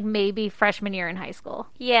at, maybe freshman year in high school.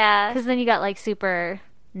 Yeah. Because then you got, super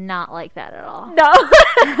not like that at all. No.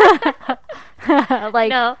 Like,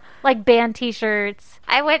 No. like band t-shirts.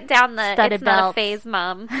 I went down the Studded it's not a belts. phase,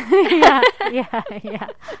 Mom.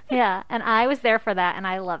 Yeah. And I was there for that, and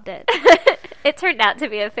I loved it. It turned out to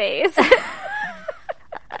be a phase.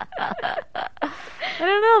 I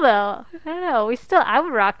don't know, though. I don't know. I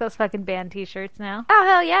would rock those fucking band t-shirts now. Oh,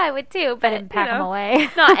 hell yeah, I would too. But, And pack them away.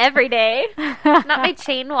 Not every day. Not my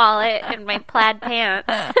chain wallet and my plaid pants.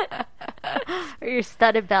 Or your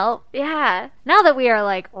studded belt. Yeah. Now that we are,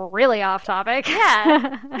 like, really off topic.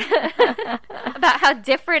 Yeah. About how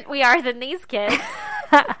different we are than these kids.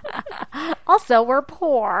 Also, we're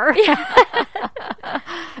poor.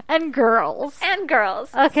 And girls. And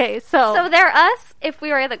girls. Okay, so... So they're us if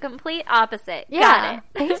we were the complete opposite. yeah, Got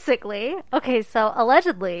it. basically. Okay, so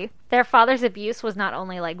allegedly, their father's abuse was not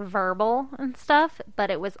only, like, verbal and stuff,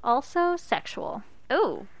 but it was also sexual.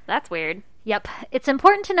 Ooh, that's weird. Yep. It's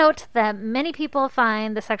important to note that many people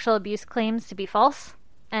find the sexual abuse claims to be false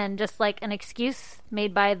and just like an excuse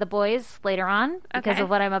made by the boys later on because Okay. of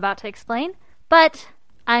what I'm about to explain. But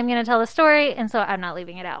I'm going to tell the story, and so I'm not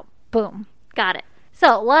leaving it out. Boom. Got it.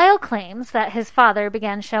 So, Lyle claims that his father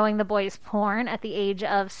began showing the boys porn at the age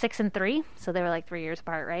of 6 and 3. So they were like 3 years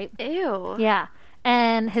apart, right? Ew. Yeah.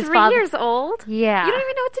 And his 3 father... years old? Yeah. You don't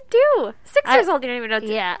even know what to do. 6 years old, you don't even know what to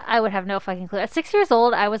do. Yeah, I would have no fucking clue. At 6 years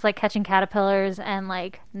old, I was like catching caterpillars and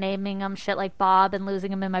like naming them shit like Bob and losing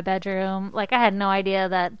them in my bedroom. Like I had no idea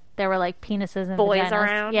that there were like penises and Boys vaginas.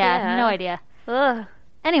 around, Yeah, yeah. no idea. Ugh.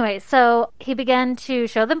 Anyway, so he began to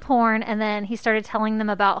show them porn, and then he started telling them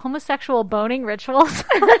about homosexual boning rituals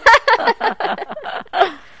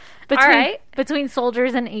between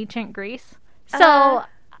soldiers in ancient Greece. So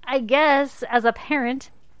I guess as a parent,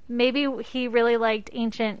 maybe he really liked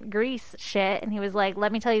ancient Greece shit, and he was like,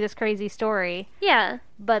 "Let me tell you this crazy story," Yeah.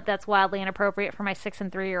 but that's wildly inappropriate for my 6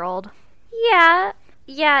 and 3-year-old. Yeah.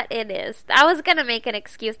 Yeah, it is. I was gonna make an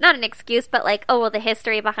excuse. Not an excuse, but like, oh, well, the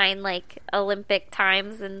history behind, like, Olympic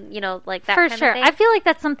times and, you know, like that For kind sure. of thing. I feel like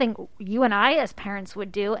that's something you and I as parents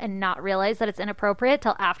would do and not realize that it's inappropriate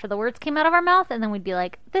till after the words came out of our mouth, and then we'd be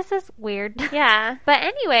like, this is weird. Yeah. But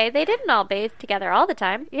anyway, they didn't all bathe together all the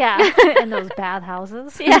time. Yeah. In those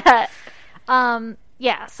bathhouses. Yeah.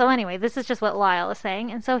 Yeah, so anyway, this is just what Lyle is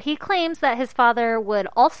saying. And so he claims that his father would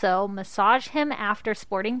also massage him after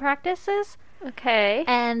sporting practices, Okay.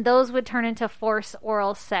 and those would turn into forced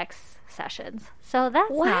oral sex sessions. So that's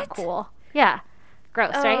What? not cool. Yeah.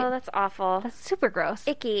 Gross, Oh, right? that's awful. That's super gross.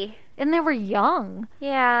 Icky. And they were young.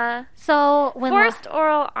 Yeah. So when Forced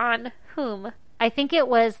oral on whom? I think it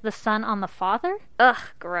was the son on the father. Ugh,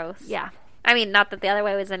 gross. Yeah. I mean, not that the other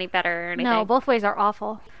way was any better or anything. No, both ways are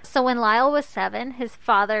awful. So when Lyle was 7, his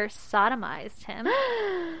father sodomized him.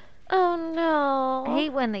 Oh, no. I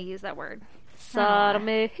hate when they use that word.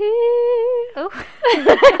 Sodomy. Oh.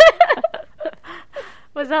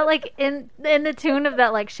 Was that like in the tune of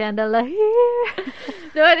that like chandelier?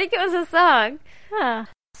 No, I think it was a song. Huh.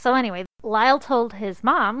 So anyway, Lyle told his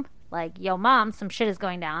mom, like, yo mom, some shit is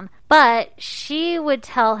going down. But she would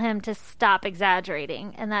tell him to stop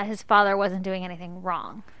exaggerating and that his father wasn't doing anything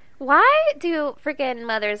wrong. Why do freaking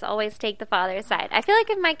mothers always take the father's side? I feel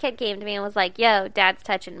like if my kid came to me and was like, yo, dad's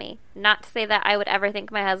touching me, not to say that I would ever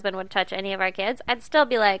think my husband would touch any of our kids, I'd still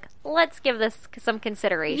be like, let's give this some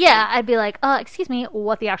consideration. Yeah, I'd be like, excuse me,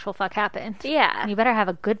 what the actual fuck happened? Yeah. You better have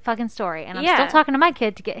a good fucking story. And I'm Yeah. still talking to my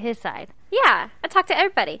kid to get his side. Yeah. I talk to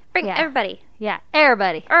everybody. Bring Yeah. everybody. Yeah,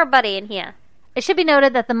 everybody. Or a buddy in here. It should be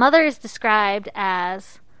noted that the mother is described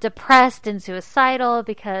as depressed and suicidal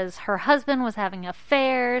because her husband was having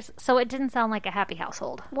affairs, so it didn't sound like a happy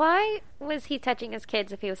household. Why was he touching his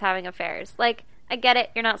kids if he was having affairs? Like, I get it.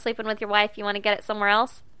 You're not sleeping with your wife. You want to get it somewhere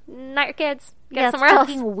else. Not your kids. Get it it's somewhere else.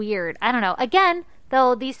 fucking weird. I don't know. Again,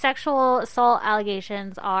 though, these sexual assault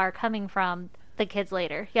allegations are coming from the kids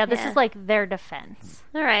later. Yeah, this Yeah. is like their defense.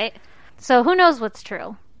 All right. So who knows what's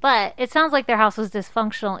true? But it sounds like their house was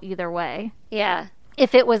dysfunctional either way. Yeah.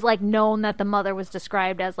 If it was like known that the mother was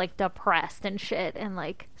described as like depressed and shit and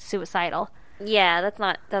like suicidal. Yeah,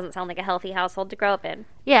 doesn't sound like a healthy household to grow up in.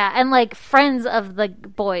 Yeah, and like friends of the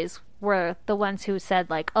boys were the ones who said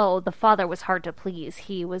like, oh, the father was hard to please.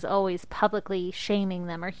 He was always publicly shaming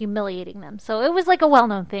them or humiliating them. So it was like a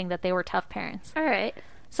well-known thing that they were tough parents. All right.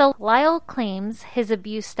 So Lyle claims his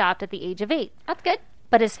abuse stopped at the age of 8, That's good.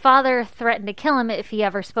 but his father threatened to kill him if he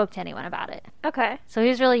ever spoke to anyone about it. Okay. So he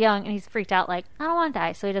was really young and he's freaked out like, I don't want to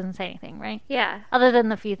die, so he doesn't say anything, right? Yeah. Other than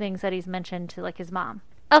the few things that he's mentioned to like his mom.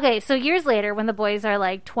 Okay, so years later when the boys are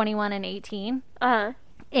like 21 and 18, Uh-huh.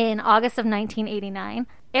 in August of 1989,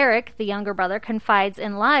 Eric, the younger brother, confides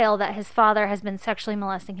in Lyle that his father has been sexually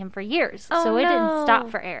molesting him for years. Oh, so it didn't no. stop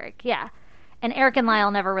for Eric. Yeah. And Eric and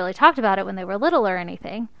Lyle never really talked about it when they were little or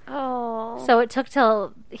anything. Oh. So it took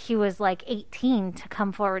till he was like 18 to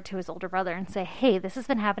come forward to his older brother and say, hey, this has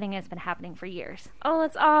been happening and it's been happening for years. Oh,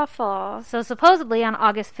 that's awful. So supposedly on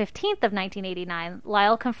August 15th of 1989,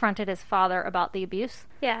 Lyle confronted his father about the abuse.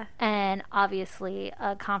 Yeah. And obviously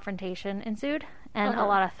a confrontation ensued and a Uh-huh.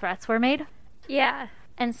 lot of threats were made. Yeah.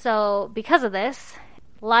 And so because of this,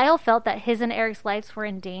 Lyle felt that his and Eric's lives were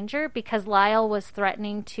in danger because Lyle was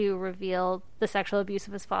threatening to reveal the sexual abuse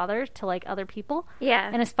of his father to like other people. Yeah.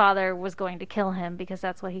 And his father was going to kill him because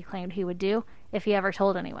that's what he claimed he would do if he ever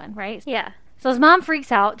told anyone, right? Yeah. So his mom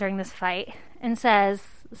freaks out during this fight and says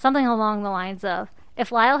something along the lines of,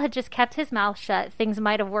 if Lyle had just kept his mouth shut, things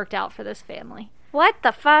might have worked out for this family. What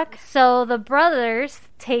the fuck? So the brothers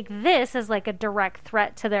take this as like a direct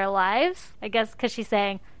threat to their lives, I guess, because she's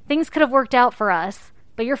saying, things could have worked out for us,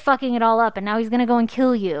 but you're fucking it all up, and now he's going to go and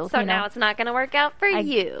kill you. So you know? now it's not going to work out for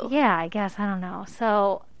you. Yeah, I guess. I don't know.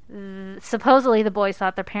 So supposedly the boys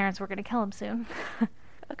thought their parents were going to kill him soon.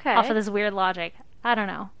 Okay. Off of this weird logic. I don't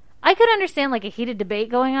know. I could understand like a heated debate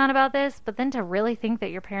going on about this, but then to really think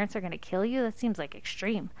that your parents are going to kill you, that seems like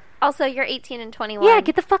extreme. Also, you're 18 and 21. Yeah,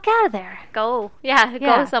 get the fuck out of there. Go. Yeah,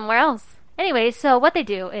 Yeah. go somewhere else. Anyway, so what they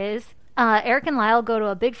do is Eric and Lyle go to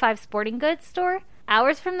a Big Five sporting goods store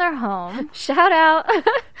hours from their home. Shout out.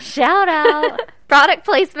 Shout out. Product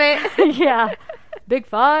placement. Yeah. Big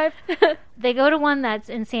Five. They go to one that's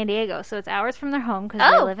in San Diego, so it's hours from their home because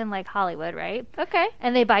they Oh. live in like Hollywood, right? Okay.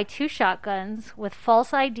 And they buy 2 shotguns with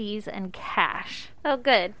false IDs and cash. Oh,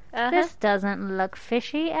 good. Uh-huh. This doesn't look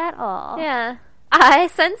fishy at all. Yeah. I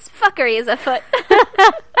sense fuckery is afoot.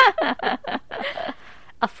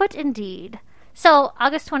 Afoot indeed. So,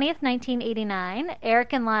 August 20th, 1989,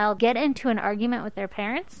 Eric and Lyle get into an argument with their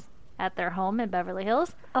parents at their home in Beverly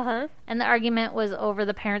Hills. Uh-huh. And the argument was over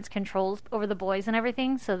the parents' controls over the boys and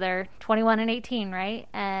everything. So they're 21 and 18, right?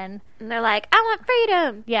 And And they're like, I want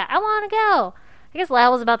freedom. yeah, I want to go. I guess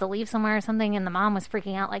Lyle was about to leave somewhere or something, and the mom was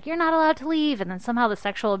freaking out, like, you're not allowed to leave. And then somehow the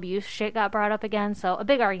sexual abuse shit got brought up again. So a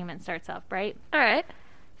big argument starts up, right? All right.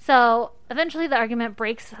 So eventually the argument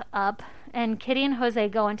breaks up, and Kitty and Jose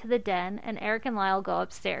go into the den, and Eric and Lyle go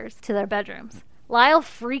upstairs to their bedrooms. Lyle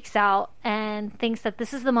freaks out and thinks that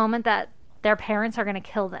this is the moment that their parents are going to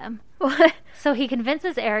kill them. What? So he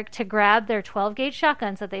convinces Eric to grab their 12-gauge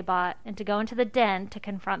shotguns that they bought and to go into the den to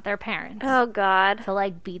confront their parents. Oh, God. To,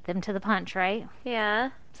 like, beat them to the punch, right? Yeah.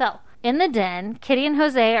 So, in the den, Kitty and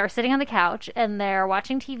Jose are sitting on the couch, and they're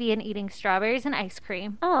watching TV and eating strawberries and ice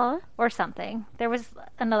cream. Oh. Or something. There was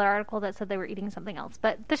another article that said they were eating something else.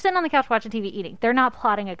 But they're sitting on the couch watching TV eating. They're not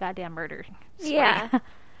plotting a goddamn murder. spree. Yeah.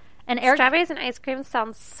 And Eric... Strawberries and ice cream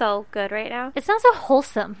sounds so good right now. It sounds so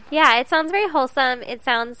wholesome. Yeah, it sounds very wholesome. It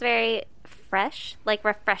sounds very fresh, like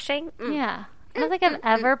refreshing. Mm. Yeah. I don't think I've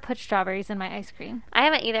ever put strawberries in my ice cream. I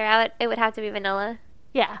haven't either. It would have to be vanilla.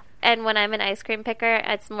 Yeah. And when I'm an ice cream picker,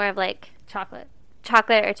 it's more of like Chocolate.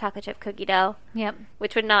 chocolate or chocolate chip cookie dough, Yep.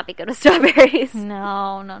 which would not be good with strawberries.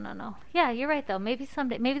 No. Yeah, you're right, though. Maybe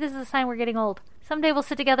someday. Maybe this is a sign we're getting old. Someday we'll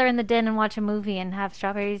sit together in the den and watch a movie and have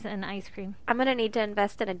strawberries and ice cream. I'm going to need to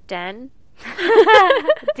invest in a den.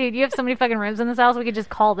 Dude, you have so many fucking rooms in this house. We could just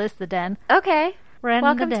call this the den. Okay. We're in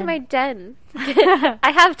Welcome the to den. my den.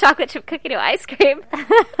 I have chocolate chip cookie dough ice cream.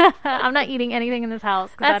 I'm not eating anything in this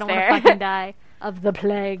house because I That's don't want fair. to fucking die of the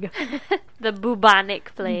plague. The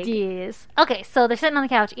bubonic plague. Yes. Okay, so they're sitting on the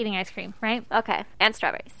couch eating ice cream, right? Okay. And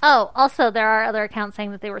strawberries. Oh, also, there are other accounts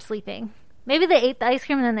saying that they were sleeping. Maybe they ate the ice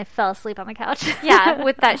cream and then they fell asleep on the couch. Yeah,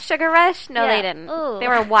 with that sugar rush? No, Yeah. they didn't. Ooh. They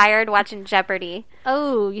were wired watching Jeopardy.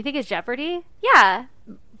 Oh, you think it's Jeopardy? Yeah.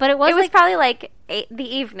 But it was, It was like... probably like the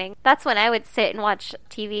evening. That's when I would sit and watch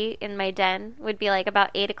TV in my den. Would be like about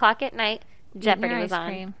 8 o'clock at night. Jeopardy was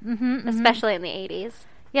on. Mm-hmm, Especially in the 80s.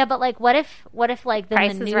 Yeah, but like, what if like then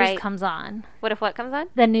Price the is news Right. comes on? What if what comes on?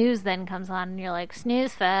 The news then comes on, and you're like,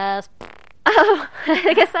 snooze fest. Oh,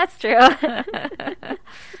 I guess that's true.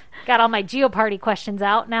 Got all my Geopardy questions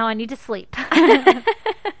out. Now I need to sleep.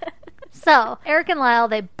 So, Eric and Lyle,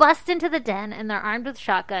 they bust into the den and they're armed with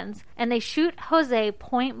shotguns and they shoot Jose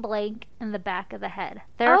point blank in the back of the head.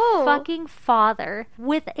 Their Oh. fucking father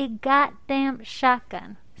with a goddamn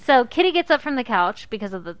shotgun. So, Kitty gets up from the couch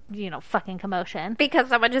because of the, fucking commotion. Because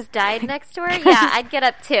someone just died next to her? Yeah, I'd get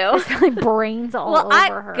up too. Like brains all Well, over I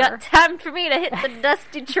her. got time for me to hit the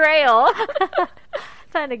dusty trail.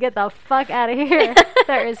 Time to get the fuck out of here.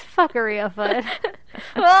 There is fuckery afoot.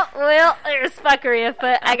 well, there's fuckery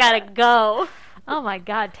afoot. I gotta go. Oh my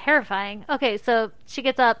god, terrifying. Okay, so she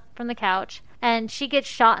gets up from the couch and she gets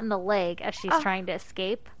shot in the leg as she's trying to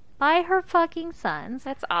escape by her fucking sons.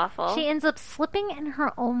 That's awful. She ends up slipping in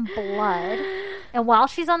her own blood. And while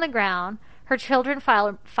she's on the ground, Her children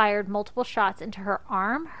fired multiple shots into her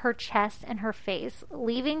arm, her chest, and her face,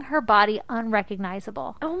 leaving her body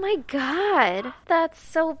unrecognizable. Oh my God. That's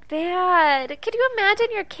so bad. Could you imagine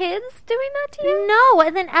your kids doing that to you? No,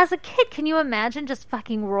 and then as a kid, can you imagine just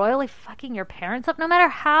fucking royally fucking your parents up? No matter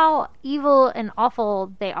how evil and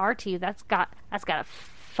awful they are to you, that's gotta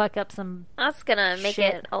fuck up some. That's gonna make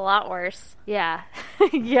shit. it a lot worse. Yeah.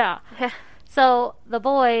 Yeah. So the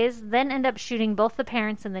boys then end up shooting both the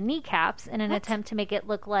parents in the kneecaps in an attempt to make it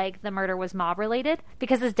look like the murder was mob related,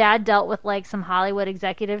 because his dad dealt with like some Hollywood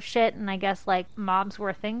executive shit, and I guess like mobs were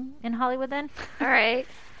a thing in Hollywood then. All right.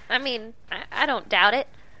 I mean, I don't doubt it.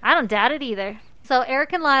 I don't doubt it either. So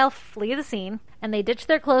Eric and Lyle flee the scene, and they ditch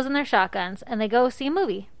their clothes and their shotguns, and they go see a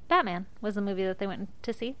movie. Batman was the movie that they went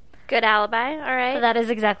to see. Good alibi. All right. That is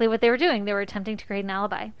exactly what they were doing. They were attempting to create an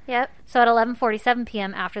alibi. Yep. So at 11:47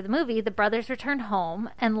 p.m. after the movie, the brothers return home,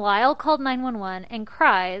 and Lyle called 911 and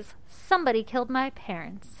cries, "Somebody killed my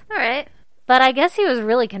parents." All right. But I guess he was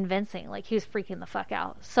really convincing. Like, he was freaking the fuck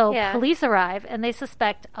out. So Yeah. police arrive, and they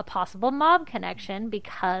suspect a possible mob connection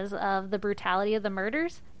because of the brutality of the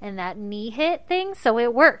murders and that knee hit thing. So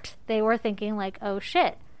it worked. They were thinking, like, oh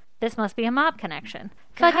shit, this must be a mob connection.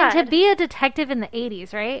 God. Fucking to be a detective in the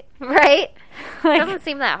 80s, right? Right? Like, Doesn't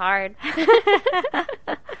seem that hard.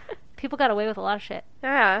 people got away with a lot of shit.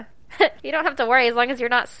 Yeah. You don't have to worry as long as you're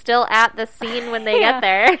not still at the scene when they Yeah. get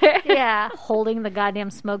there. Yeah, holding the goddamn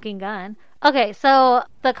smoking gun. Okay, so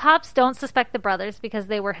the cops don't suspect the brothers because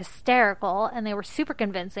they were hysterical and they were super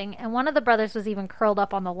convincing, and one of the brothers was even curled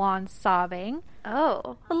up on the lawn sobbing.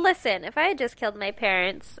 Oh. Well, listen, if I had just killed my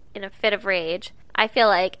parents in a fit of rage, I feel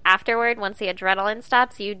like afterward, once the adrenaline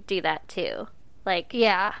stops, you'd do that too. Like,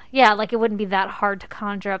 Yeah, like it wouldn't be that hard to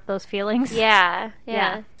conjure up those feelings. yeah.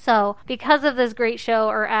 So, because of this great show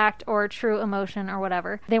or act or true emotion or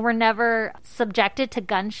whatever, they were never subjected to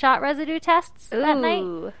gunshot residue tests that night.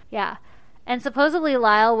 Ooh. Yeah. And supposedly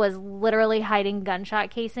Lyle was literally hiding gunshot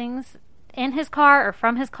casings in his car or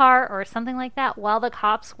from his car or something like that while the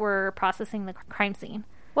cops were processing the crime scene.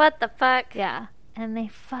 What the fuck? Yeah. And they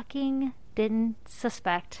fucking didn't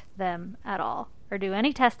suspect them at all or do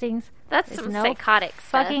any testings. That's There's some no psychotic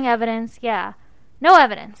fucking stuff. evidence. Yeah. No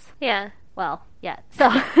evidence. Yeah. Well, yeah. So,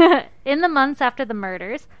 in the months after the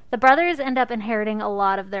murders, the brothers end up inheriting a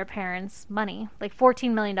lot of their parents' money, like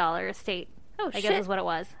 $14 million estate. Oh, I shit. guess is what it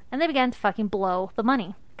was. And they began to fucking blow the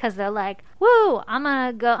money. Because they're like, woo,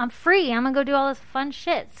 I'm free. I'm gonna go do all this fun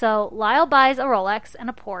shit. So Lyle buys a Rolex and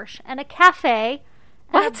a Porsche and a cafe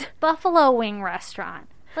and What? a buffalo wing restaurant.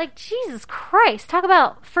 Like, Jesus Christ. Talk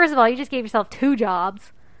about, first of all, you just gave yourself 2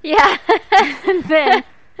 jobs. Yeah.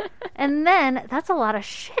 and then that's a lot of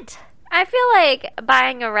shit. I feel like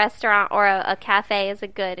buying a restaurant or a cafe is a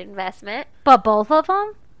good investment. But both of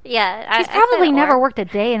them? Yeah. He's I probably said never or. worked a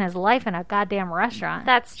day in his life in a goddamn restaurant.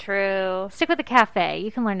 That's true. Stick with the cafe.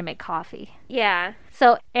 You can learn to make coffee. Yeah.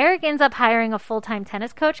 So Eric ends up hiring a full-time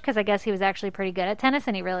tennis coach because I guess he was actually pretty good at tennis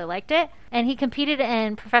and he really liked it. And he competed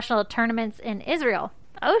in professional tournaments in Israel.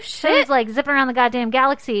 Oh, So he's shit. like zipping around the goddamn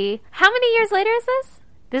galaxy. How many years later is this?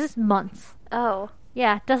 This is months. Oh,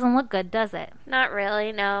 Yeah, doesn't look good, does it? not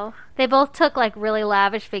really, no. They both took like really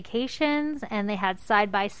lavish vacations and they had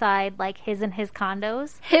side-by-side like his and his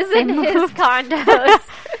condos. His They and his moved- condos.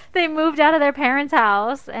 They moved out of their parents'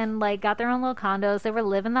 house and like got their own little condos. They were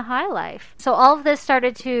living the high life. So all of this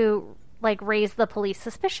started to like raise the police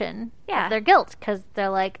suspicion Yeah. of their guilt because they're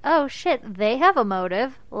like, oh shit, they have a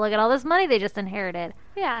motive. Look at all this money they just inherited.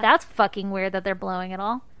 Yeah. That's fucking weird that they're blowing it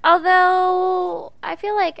all. Although, I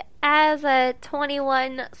feel like as a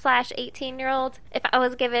 21/18-year-old, if I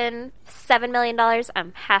was given $7 million,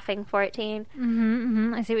 I'm halving 14.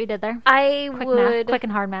 I see what you did there. I Quick would math, quick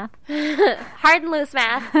and hard math. hard and loose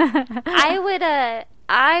math.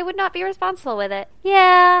 I would not be responsible with it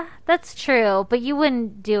Yeah, that's true, but you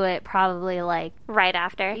wouldn't do it probably like right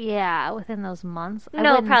after. within those months. I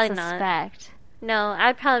No, wouldn't probably not. suspect. No,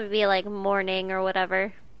 I'd probably be like mourning or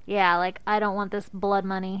whatever. Yeah, like I don't want this blood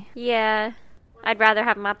money. Yeah, I'd rather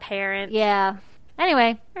have my parents. Yeah.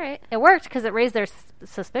 Anyway, All right. it worked because it raised their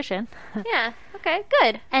suspicion. Yeah. Okay.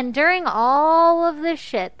 Good. And during all of this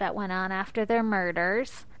shit that went on after their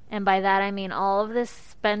murders, and by that I mean all of this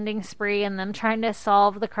spending spree and them trying to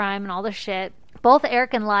solve the crime and all the shit, both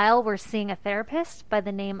Eric and Lyle were seeing a therapist by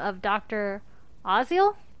the name of Dr.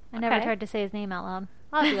 Oziel. I never Okay. tried to say his name out loud.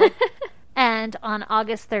 Oziel. And on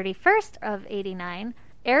August 31st of 89,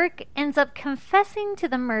 Eric ends up confessing to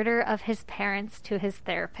the murder of his parents to his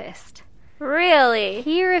therapist. Really?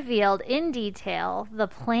 He revealed in detail the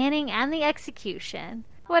planning and the execution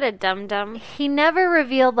What a dum-dum. He never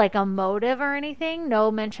revealed, like, a motive or anything.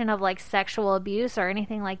 No mention of, like, sexual abuse or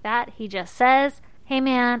anything like that. He just says, hey,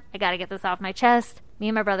 man, I gotta get this off my chest. Me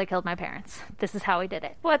and my brother killed my parents. This is how we did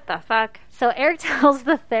it. What the fuck? So Eric tells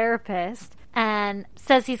the therapist and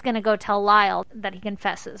says he's going to go tell Lyle that he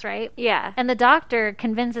confesses, right? Yeah. And the doctor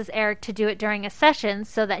convinces Eric to do it during a session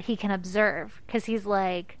so that he can observe. Because he's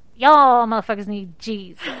like, y'all motherfuckers need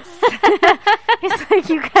Jesus. He's like,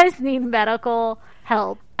 you guys need medical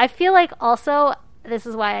help. I feel like also, this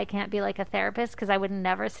is why I can't be like a therapist, because I would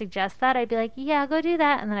never suggest that. I'd be like, yeah, go do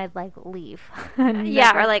that. And then I'd like leave.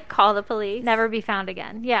 Yeah, or like call the police. Never be found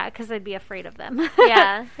again. Yeah, because I'd be afraid of them.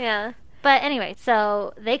 Yeah, yeah. But anyway,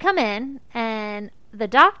 so they come in, and the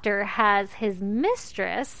doctor has his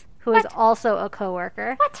mistress, who is also a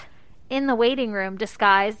coworker, in the waiting room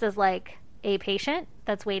disguised as like a patient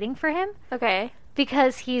that's waiting for him. Okay.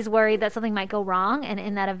 Because he's worried that something might go wrong, and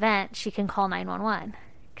in that event, she can call 911.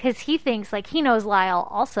 Because he thinks, like, he knows Lyle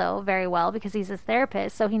also very well because he's his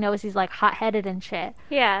therapist, so he knows he's, like, hot-headed and shit.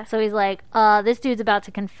 Yeah. So he's like, this dude's about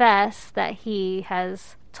to confess that he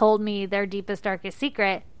has told me their deepest, darkest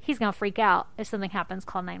secret. He's going to freak out. If something happens,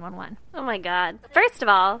 call 911. Oh, my God. First of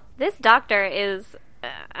all, this doctor is,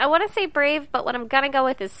 I want to say brave, but what I'm going to go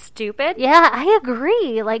with is stupid. Yeah, I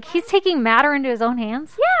agree. Like, he's taking matter into his own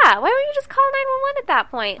hands. Yeah, why don't you just call 911 at that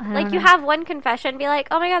point? Like, you have one confession, be like,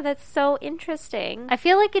 oh my God, that's so interesting. I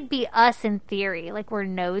feel like it'd be us in theory. Like, we're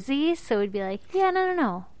nosy, so we'd be like, yeah,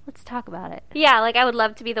 no. Let's talk about it. Yeah, like, I would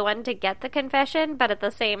love to be the one to get the confession, but at the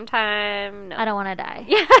same time, no. I don't want to die.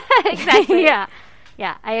 Yeah, exactly.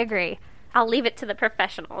 Yeah, I agree. I'll leave it to the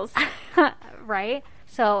professionals. Right?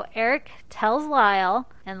 So Eric tells Lyle,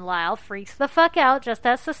 and Lyle freaks the fuck out, just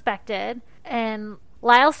as suspected. And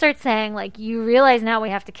Lyle starts saying, like, you realize now we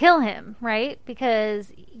have to kill him, right?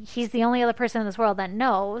 Because he's the only other person in this world that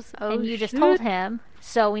knows, and you just told him,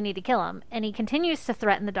 so we need to kill him. And he continues to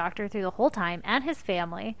threaten the doctor through the whole time, and his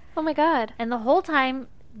family. Oh my God. And the whole time,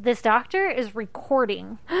 this doctor is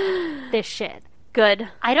recording this shit. Good.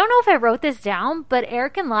 I don't know if I wrote this down, but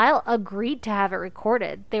Eric and Lyle agreed to have it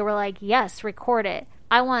recorded. They were like, yes, record it.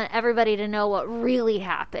 I want everybody to know what really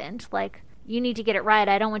happened. Like, you need to get it right.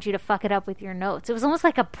 I don't want you to fuck it up with your notes. It was almost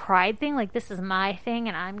like a pride thing. Like, this is my thing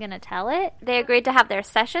and I'm going to tell it. They agreed to have their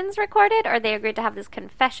sessions recorded, or they agreed to have this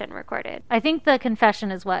confession recorded? I think the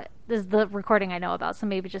confession is the recording I know about. So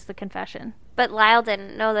maybe just the confession. But Lyle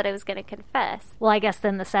didn't know that I was going to confess. Well, I guess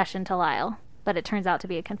then the session to Lyle. But it turns out to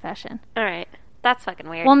be a confession. All right. That's fucking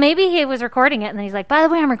weird. Well, maybe he was recording it, and then he's like, by the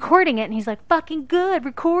way, I'm recording it. And he's like, fucking good,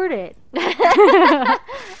 record it.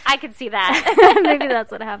 I could see that. Maybe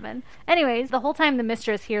that's what happened. Anyways, the whole time the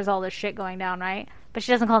mistress hears all this shit going down, right? But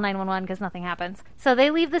she doesn't call 911 because nothing happens. So they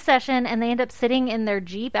leave the session, and they end up sitting in their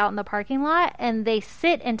Jeep out in the parking lot, and they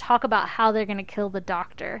sit and talk about how they're going to kill the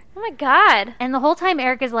doctor. Oh, my God. And the whole time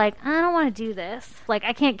Eric is like, I don't want to do this. Like,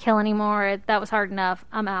 I can't kill anymore. That was hard enough.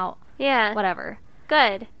 I'm out. Yeah. Whatever.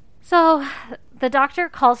 Good. So the doctor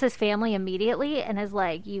calls his family immediately and is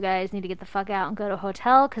like, you guys need to get the fuck out and go to a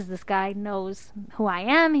hotel because this guy knows who I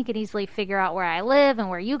am. He can easily figure out where I live and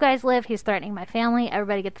where you guys live. He's threatening my family.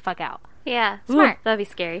 Everybody get the fuck out. Yeah. Smart. Ooh, that'd be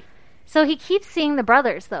scary. So he keeps seeing the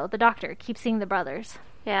brothers, though. The doctor keeps seeing the brothers.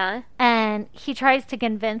 Yeah. And he tries to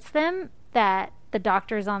convince them that the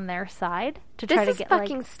doctor's on their side to try to get, This is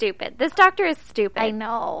fucking stupid. This doctor is stupid. I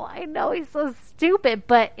know. He's so stupid,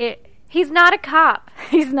 but he's not a cop.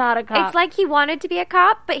 He's not a cop. It's like he wanted to be a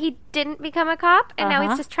cop, but he didn't become a cop, and now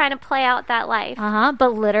he's just trying to play out that life.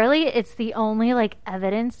 But literally, it's the only, like,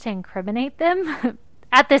 evidence to incriminate them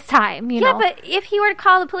at this time, you know? Yeah, but if he were to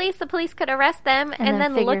call the police could arrest them and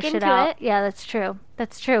then look into it. Yeah, that's true.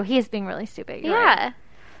 That's true. He is being really stupid. You're yeah. right.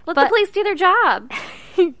 Let the police do their job.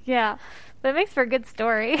 Yeah. But it makes for a good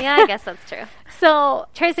story. Yeah, I guess that's true. So,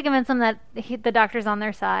 tries to convince them that the doctor's on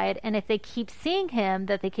their side, and if they keep seeing him,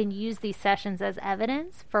 that they can use these sessions as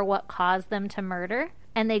evidence for what caused them to murder,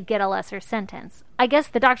 and they'd get a lesser sentence. I guess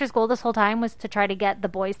the doctor's goal this whole time was to try to get the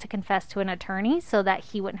boys to confess to an attorney so that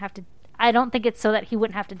he wouldn't have to... I don't think it's so that he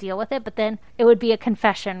wouldn't have to deal with it, but then it would be a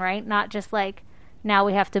confession, right? Not just like, now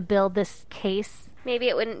we have to build this case. Maybe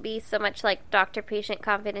it wouldn't be so much like doctor-patient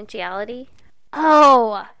confidentiality.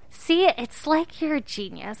 Oh... See, it's like you're a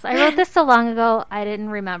genius. I wrote this so long ago, I didn't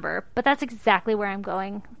remember. But that's exactly where I'm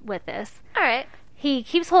going with this. All right. He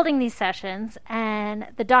keeps holding these sessions, and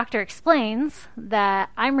the doctor explains that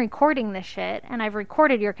I'm recording this shit, and I've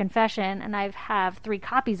recorded your confession, and I have 3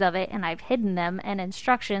 copies of it, and I've hidden them, and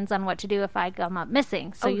instructions on what to do if I come up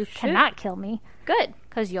missing. So you cannot kill me. Good.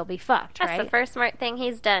 Because you'll be fucked, That's right? That's the first smart thing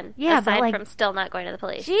he's done. Yeah, aside but, like, from still not going to the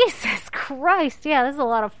police. Jesus Christ. Yeah, this is a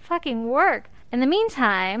lot of fucking work. In the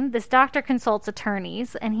meantime, this doctor consults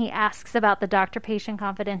attorneys and he asks about the doctor-patient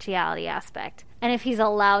confidentiality aspect and if he's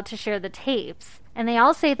allowed to share the tapes. And they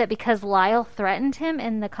all say that because Lyle threatened him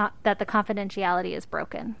and that the confidentiality is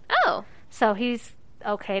broken. Oh. So he's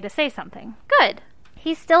okay to say something. Good.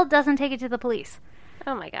 He still doesn't take it to the police.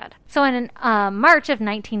 Oh my God. So in March of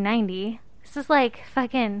 1990, this is like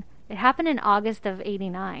fucking... It happened in August of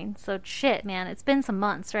 89. So shit, man. It's been some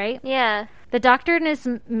months, right? Yeah. The doctor and his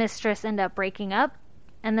mistress end up breaking up.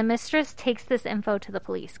 And the mistress takes this info to the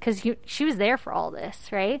police. Because she was there for all this,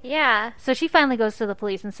 right? Yeah. So she finally goes to the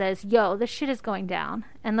police and says, yo, this shit is going down.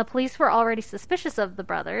 And the police were already suspicious of the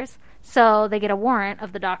brothers. So they get a warrant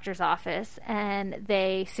of the doctor's office. And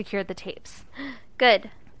they secured the tapes. Good.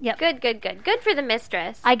 Yep. Good. Good for the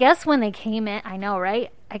mistress. I guess when they came in, I know, right?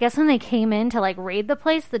 I guess when they came in to like raid the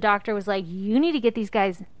place, the doctor was like, you need to get these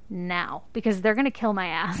guys now because they're going to kill my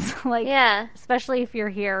ass. Like, yeah. Especially if you're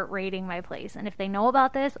here raiding my place. And if they know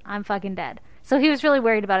about this, I'm fucking dead. So he was really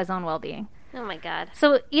worried about his own well-being. Oh my God.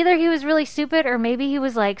 So either he was really stupid or maybe he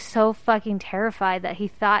was like so fucking terrified that he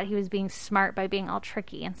thought he was being smart by being all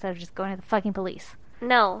tricky instead of just going to the fucking police.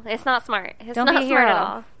 No, it's not smart. It's Don't not be a smart hero. at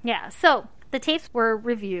all. Yeah, so the tapes were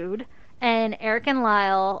reviewed, and Eric and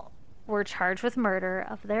Lyle were charged with murder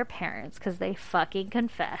of their parents because they fucking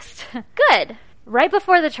confessed. Good. Right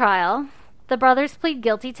before the trial, the brothers plead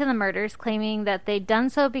guilty to the murders, claiming that they'd done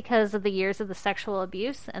so because of the years of the sexual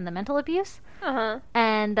abuse and the mental abuse,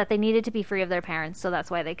 and that they needed to be free of their parents, so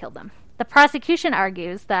that's why they killed them. The prosecution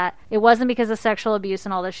argues that it wasn't because of sexual abuse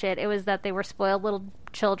and all this shit, it was that they were spoiled little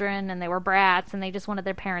children and they were brats and they just wanted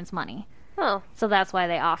their parents' money. Oh. So that's why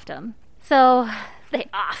they offed them. So they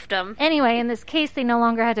offed them. Anyway, in this case, they no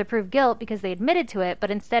longer had to prove guilt because they admitted to it,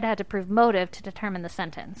 but instead had to prove motive to determine the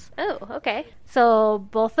sentence. Oh, okay. So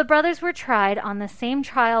both the brothers were tried on the same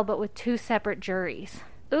trial, but with two separate juries.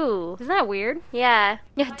 Ooh. Isn't that weird? Yeah.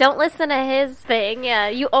 Yeah, don't listen to his thing. Yeah,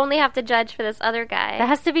 you only have to judge for this other guy. That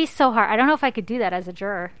has to be so hard. I don't know if I could do that as a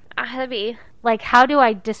juror. That'd be... Like, how do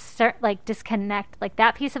I disconnect? Like,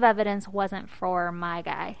 that piece of evidence wasn't for my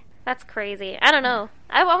guy. That's crazy. I don't know.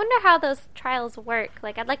 I wonder how those trials work.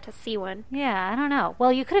 Like, I'd like to see one. Yeah, I don't know.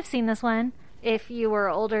 Well, you could have seen this one if you were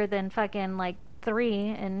older than fucking, 3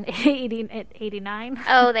 in 89.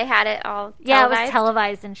 Oh, they had it all televised? Yeah, it was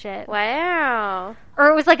televised and shit. Wow. Or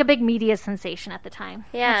it was like a big media sensation at the time.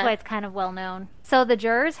 Yeah. That's why it's kind of well known. So the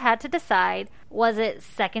jurors had to decide, was it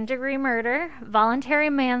second-degree murder,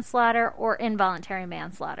 voluntary manslaughter, or involuntary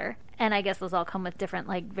manslaughter? And I guess those all come with different,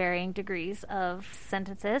 varying degrees of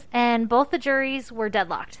sentences. And both the juries were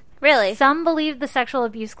deadlocked. Really? Some believed the sexual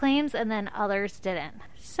abuse claims, and then others didn't.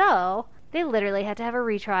 So they literally had to have a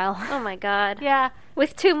retrial. Oh, my God. Yeah.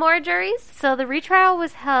 With 2 more juries? So the retrial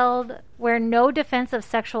was held where no defense of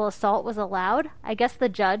sexual assault was allowed. I guess the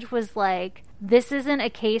judge was like, this isn't a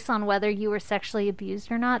case on whether you were sexually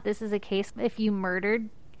abused or not. This is a case if you murdered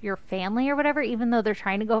your family or whatever, even though they're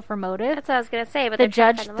trying to go for motive. That's what I was going to say, but the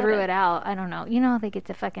judge threw it out. I don't know. You know, they get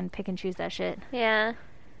to fucking pick and choose that shit. Yeah.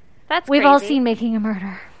 That's We've crazy. all seen Making a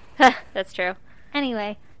Murder. That's true.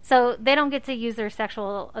 Anyway, so they don't get to use their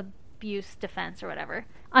sexual abuse defense or whatever.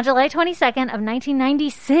 On July 22nd of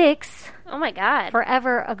 1996, oh my God,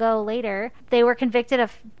 forever ago later, they were convicted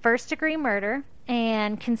of first-degree murder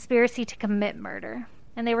and conspiracy to commit murder.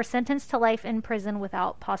 And they were sentenced to life in prison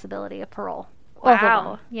without possibility of parole.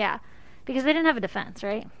 Wow. Yeah. Because they didn't have a defense,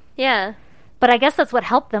 right? Yeah. But I guess that's what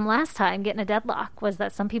helped them last time, getting a deadlock, was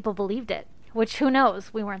that some people believed it. Which, who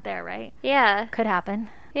knows? We weren't there, right? Yeah. Could happen.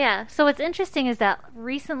 Yeah. So what's interesting is that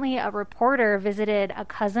recently a reporter visited a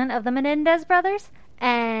cousin of the Menendez brothers,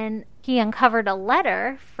 and he uncovered a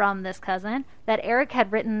letter from this cousin that Eric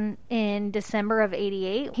had written in December of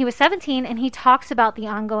 88. He was 17, and he talks about the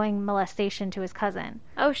ongoing molestation to his cousin.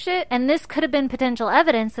 Oh, shit. And this could have been potential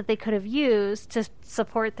evidence that they could have used to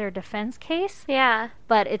support their defense case. Yeah.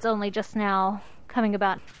 But it's only just now coming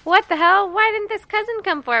about. What the hell? Why didn't this cousin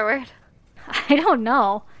come forward? I don't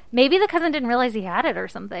know. Maybe the cousin didn't realize he had it or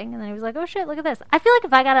something. And then he was like, oh shit, look at this. I feel like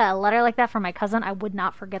if I got a letter like that from my cousin, I would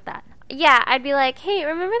not forget that. Yeah, I'd be like, hey,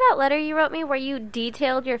 remember that letter you wrote me where you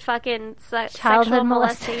detailed your fucking childhood sexual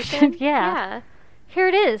molestation? Yeah. Here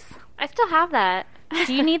it is. I still have that.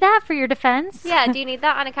 Do you need that for your defense? Yeah, do you need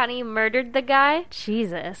that on account of you murdered the guy?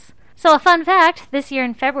 Jesus. So a fun fact, this year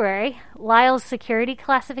in February, Lyle's security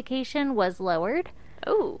classification was lowered.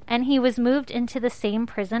 Oh. And he was moved into the same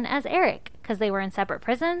prison as Eric because they were in separate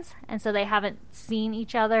prisons, and so they haven't seen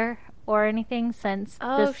each other or anything since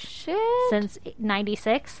since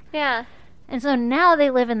 96. Yeah. And so now they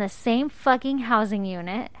live in the same fucking housing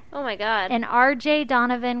unit. Oh my God. In R.J.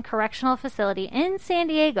 Donovan Correctional Facility in San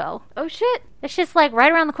Diego. Oh shit. It's just right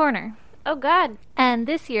around the corner. Oh, God. And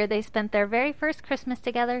this year, they spent their very first Christmas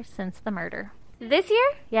together since the murder. This year?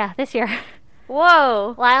 Yeah, this year.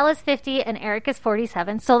 Whoa. Lyle is 50 and Eric is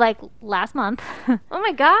 47. So, like, last month. Oh,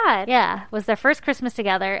 my God. Yeah, was their first Christmas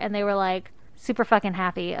together, and they were, like, super fucking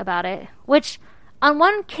happy about it. Which, on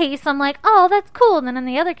one case, I'm like, oh, that's cool. And then in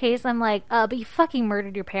the other case, I'm like, but you fucking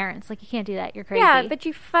murdered your parents. Like, you can't do that. You're crazy. Yeah, but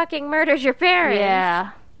you fucking murdered your parents.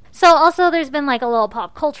 Yeah. So, also, there's been, like, a little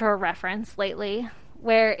pop culture reference lately,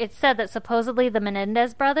 where it's said that supposedly the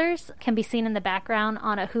Menendez brothers can be seen in the background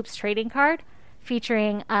on a Hoops trading card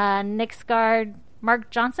featuring Knicks guard Mark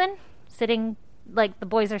Johnson sitting, like, the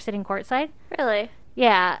boys are sitting courtside. Really?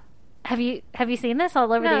 Yeah. Have you seen this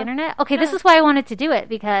all over No. the internet? Okay, No. this is why I wanted to do it,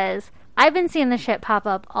 because I've been seeing this shit pop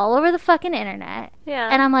up all over the fucking internet. Yeah.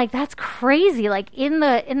 And I'm like, that's crazy. Like, in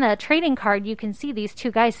the trading card, you can see these two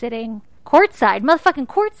guys sitting courtside, motherfucking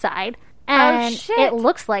courtside. And shit. it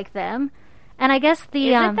looks like them. And I guess the...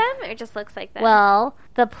 Is it them, or it just looks like them? Well,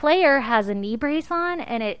 the player has a knee brace on,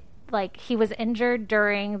 and it, like, he was injured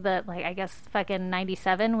during the, like, I guess, fucking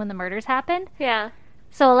 97 when the murders happened. Yeah.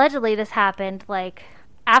 So allegedly this happened, like,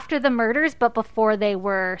 after the murders, but before they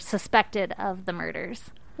were suspected of the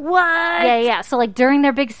murders. What? Yeah. So, like, during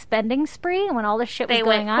their big spending spree, when all this shit was They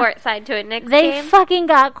going went on, courtside to a Knicks they game? fucking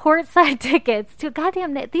got courtside tickets to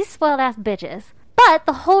goddamn these spoiled-ass bitches. But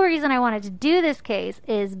the whole reason I wanted to do this case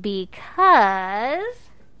is because...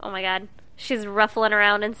 Oh, my God. She's ruffling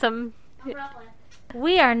around in some...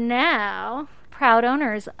 we are now proud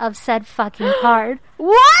owners of said fucking card.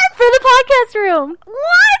 What? For the podcast room.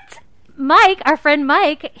 What? Mike, our friend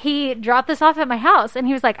Mike, he dropped this off at my house, and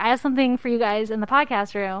he was like, I have something for you guys in the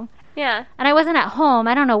podcast room. Yeah. And I wasn't at home.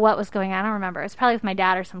 I don't know what was going on. I don't remember. It was probably with my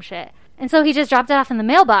dad or some shit. And so he just dropped it off in the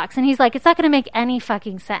mailbox, and he's like, it's not going to make any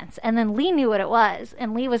fucking sense. And then Lee knew what it was,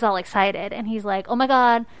 and Lee was all excited, and he's like, oh my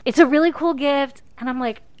God, it's a really cool gift. And I'm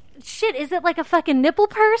like, shit, is it like a fucking nipple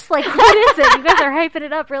purse? Like, what is it? You guys are hyping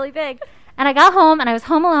it up really big. And I got home, and I was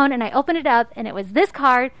home alone, and I opened it up, and it was this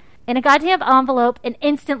card in a goddamn envelope, and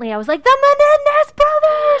instantly I was like, the Menendez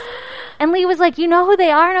brothers! And Lee was like, you know who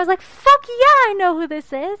they are? And I was like, fuck yeah, I know who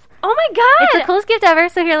this is. Oh, my God. It's the coolest gift ever,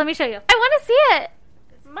 so here, let me show you. I want to see it.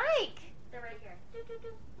 Mike. They're right here.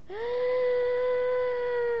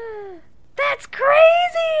 That's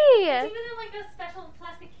crazy. Even in like a special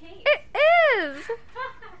plastic case. It is.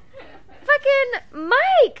 Fucking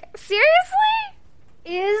Mike. Seriously?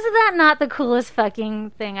 Is that not the coolest fucking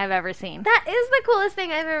thing I've ever seen? That is the coolest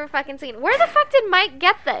thing I've ever fucking seen. Where the fuck did Mike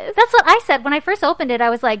get this? That's what I said. When I first opened it, I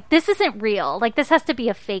was like, this isn't real. Like, this has to be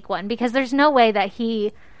a fake one, because there's no way that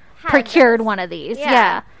he procured one of these.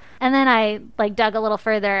 Yeah. And then I, like, dug a little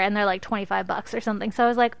further, and they're like $25 or something. So I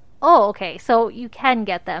was like, oh, okay, so you can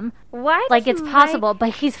get them. Why? Like, does it's Mike- possible, but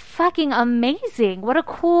he's fucking amazing. What a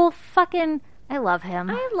cool fucking... I love him.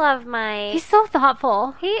 I love Mike. He's so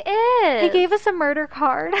thoughtful. He is. He gave us a murder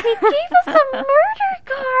card. He gave us a murder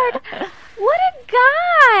card. What a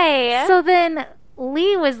guy. So then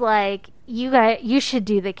Lee was like, you should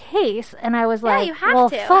do the case. And I was Yeah, like, you have well,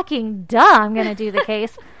 to. fucking duh, I'm going to do the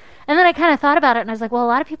case. And then I kind of thought about it, and I was like, well, a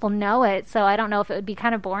lot of people know it, so I don't know if it would be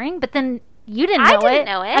kind of boring. But then you didn't know it. I didn't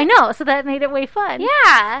know it. I know, so that made it way fun.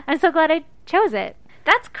 Yeah. I'm so glad I chose it.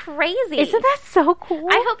 That's crazy. Isn't that so cool?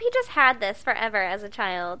 I hope he just had this forever as a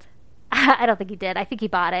child. I don't think he did. I think he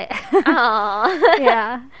bought it. Oh.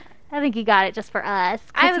 Yeah. I think he got it just for us.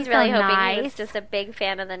 'cause I was he's really so hoping nice. he was just a big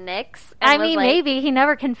fan of the Knicks. I and was mean, like, maybe. He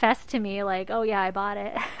never confessed to me, like, oh, yeah, I bought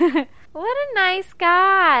it. What a nice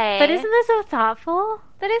guy. But isn't this so thoughtful?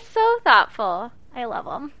 That is so thoughtful. I love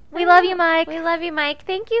him. We love you, Mike. We love you, Mike.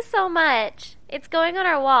 Thank you so much. It's going on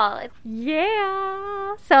our wall.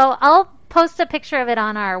 Yeah. So I'll post a picture of it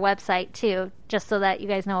on our website, too, just so that you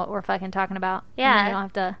guys know what we're fucking talking about. Yeah. And you don't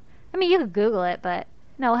have to... I mean, you could Google it, but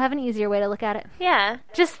no, we'll have an easier way to look at it. Yeah.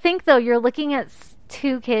 Just think, though, you're looking at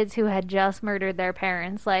two kids who had just murdered their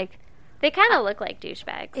parents. Like, They kind of look like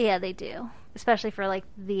douchebags. yeah, they do. Especially for, like,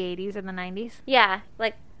 the 80s or the 90s. Yeah.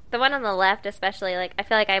 Like, the one on the left especially, like, I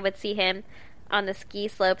feel like I would see him on the ski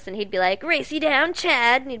slopes and he'd be like, race you down,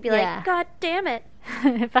 Chad. And he'd be Yeah. like, God damn it.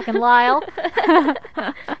 Fucking Lyle.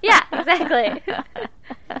 Yeah, exactly.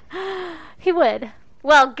 He would.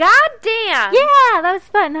 Well, goddamn. Yeah, that was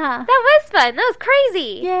fun, huh? That was fun. That was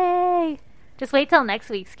crazy. Yay. Just wait till next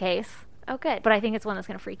week's case. Oh, good. But I think it's one that's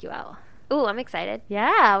going to freak you out. Ooh, I'm excited.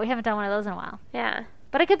 Yeah, we haven't done one of those in a while. Yeah.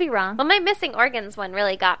 But I could be wrong. Well, my missing organs one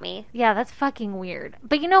really got me. Yeah, that's fucking weird.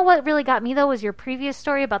 But you know what really got me, though, was your previous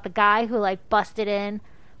story about the guy who, like, busted in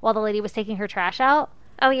while the lady was taking her trash out.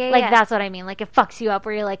 Oh, yeah, Like, yeah. that's what I mean. Like, it fucks you up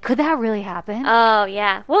where you're like, could that really happen? Oh,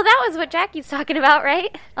 yeah. Well, that was what Jackie's talking about,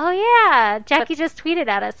 right? Oh, yeah. Jackie just tweeted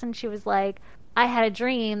at us, and she was like, I had a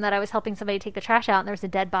dream that I was helping somebody take the trash out and there was a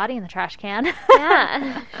dead body in the trash can.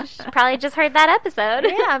 Yeah. She probably just heard that episode.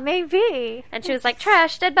 Yeah, maybe. And she was like,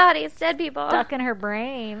 trash, dead bodies, dead people. Stuck in her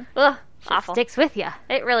brain. Ugh, Shit awful. sticks with you.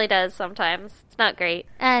 It really does sometimes. It's not great.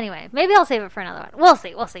 Anyway, maybe I'll save it for another one. We'll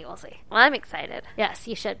see. Well, I'm excited. Yes,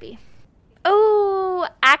 you should be. Oh,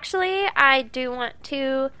 actually, I do want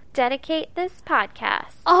to dedicate this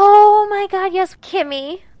podcast. Oh my god, yes.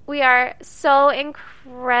 Kimmy, we are so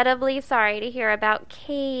incredibly sorry to hear about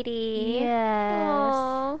Katie. Yes.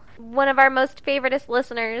 Aw. One of our most favoriteest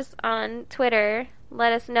listeners on Twitter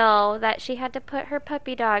let us know that she had to put her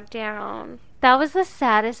puppy dog down. That was the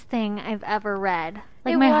saddest thing I've ever read.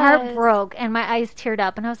 Like, It my heart was. broke and my eyes teared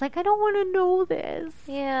up, and I was like, I don't want to know this.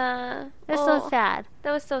 Yeah. It's Oh, so sad.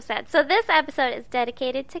 That was so sad. So this episode is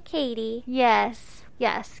dedicated to Katie. Yes.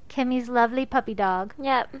 Yes. Kimmy's lovely puppy dog.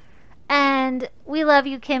 Yep. And we love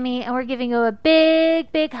you, Kimmy, and we're giving you a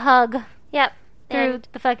big, big hug Yep. through And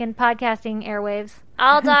the fucking podcasting airwaves.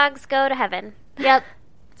 all dogs go to heaven. Yep.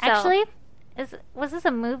 So- Actually, was this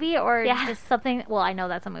a movie or Yeah. just something? Well, I know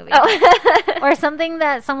that's a movie. Oh. Or something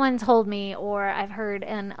that someone told me or I've heard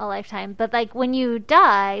in a lifetime. But, like, when you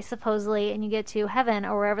die, supposedly, and you get to heaven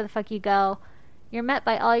or wherever the fuck you go, you're met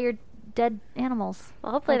by all your dead animals.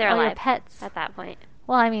 Well, hopefully Like, they're all your alive pets. at that point.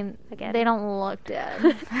 Well, I mean, Again. they don't look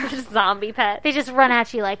dead. Just zombie pets. They just run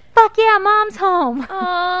at you like, fuck yeah, mom's home.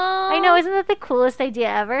 Oh, I know, isn't that the coolest idea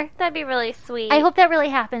ever? That'd be really sweet. I hope that really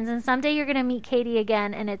happens, and someday you're going to meet Katie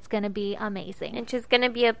again, and it's going to be amazing. And she's gonna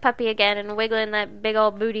be a puppy again and wiggling that big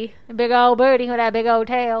old booty. Big old birdie with that big old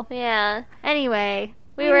tail. Yeah. Anyway,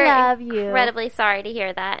 We were love you. incredibly sorry to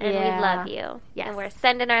hear that, and Yeah. we love you. Yes. And we're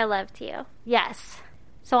sending our love to you. Yes.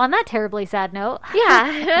 So on that terribly sad note,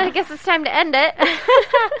 Yeah, I guess it's time to end it.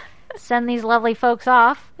 send these lovely folks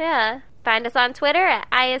off. Yeah. Find us on Twitter at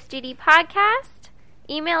ISGD Podcast.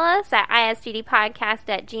 Email us at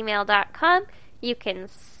isgdpodcast@gmail.com. You can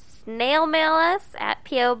snail mail us at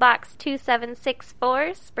P.O. Box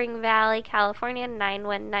 2764, Spring Valley, California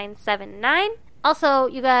 91979. Also,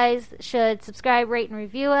 you guys should subscribe, rate, and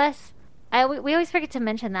review us. We always forget to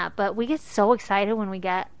mention that, but we get so excited when we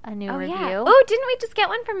get a new review. Yeah. Oh, didn't we just get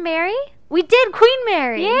one from Mary? We did, Queen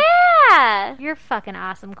Mary. Yeah. You're fucking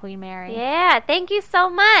awesome, Queen Mary. Yeah. Thank you so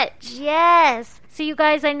much. Yes. So you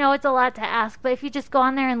guys, I know it's a lot to ask, but if you just go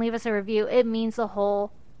on there and leave us a review, it means the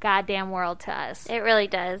whole goddamn world to us. It really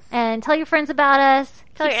does. And tell your friends about us.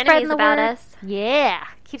 Tell Keep your spreading enemies the about word. us. Yeah.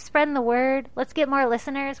 Keep spreading the word. Let's get more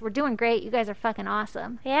listeners. We're doing great. You guys are fucking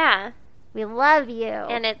awesome. Yeah. We love you.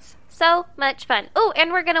 And it's so much fun. Oh,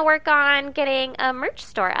 and we're going to work on getting a merch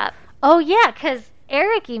store up. Oh, yeah, because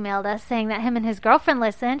Eric emailed us saying that him and his girlfriend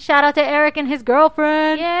listen. Shout out to Eric and his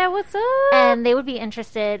girlfriend. Yeah, what's up? And they would be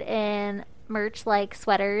interested in merch like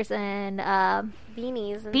sweaters and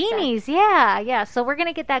beanies and beanies. stuff. Yeah. So we're going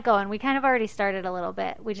to get that going. We kind of already started a little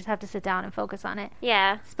bit. We just have to sit down and focus on it.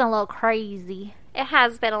 Yeah. It's been a little crazy. It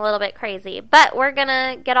has been a little bit crazy. But we're going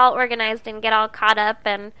to get all organized and get all caught up,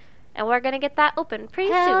 and we're going to get that open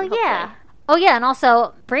pretty Hell soon, hopefully. yeah. Oh, yeah, and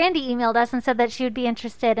also, Brandy emailed us and said that she would be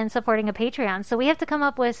interested in supporting a Patreon. So we have to come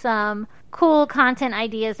up with some cool content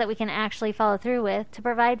ideas that we can actually follow through with to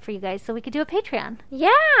provide for you guys so we could do a Patreon. Yeah.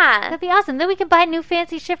 That'd be awesome. Then we could buy new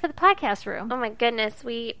fancy shit for the podcast room. Oh my goodness,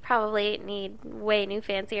 we probably need way new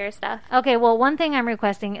fancier stuff. Okay, well, one thing I'm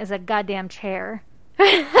requesting is a goddamn chair.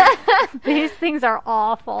 These things are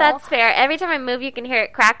awful. That's fair. Every time I move, you can hear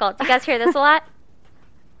it crackle. Do you guys hear this a lot?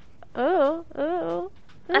 Ooh.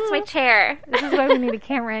 That's my chair. This is why we need a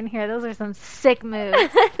camera in here. Those are some sick moves.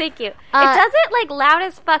 Thank you. It Uh, does it like loud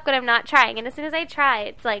as fuck when I'm not trying, and as soon as I try,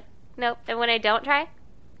 it's like nope. And when I don't try,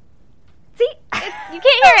 see, you can't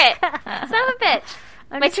hear it. Son of a bitch.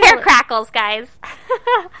 My chair crackles, guys.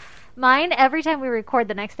 Mine, every time we record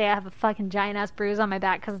the next day, I have a fucking giant ass bruise on my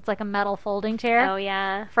back because it's like a metal folding chair Oh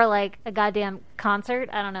yeah. for like a goddamn concert.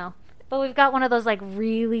 I don't know. But we've got one of those like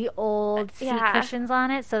really old seat Yeah. cushions on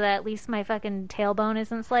it so that at least my fucking tailbone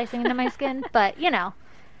isn't slicing into my skin. But, you know,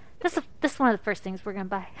 this is one of the first things we're going to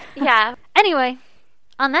buy. Yeah. Anyway,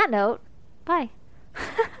 on that note, bye.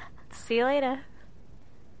 See you later.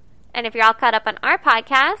 And if you're all caught up on our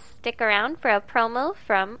podcast, stick around for a promo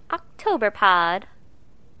from Octoberpod.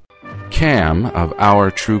 Cam of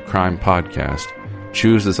Our True Crime Podcast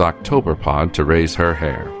chooses Octoberpod to raise her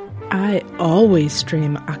hair. I always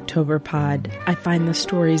stream Octoberpod. I find the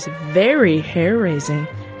stories very hair-raising,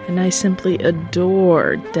 and I simply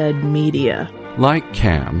adore dead media. Like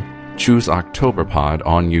Cam, choose Octoberpod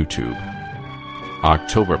on YouTube.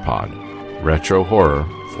 Octoberpod, retro horror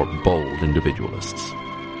for bold individualists.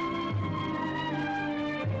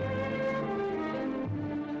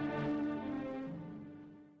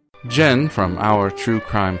 Jen from Our True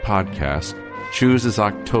Crime Podcast chooses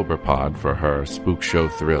Octoberpod for her Spook Show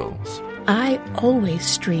thrills. I always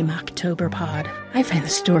stream Octoberpod. I find the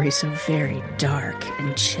story so very dark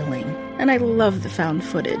and chilling, and I love the found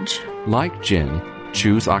footage. Like Jen,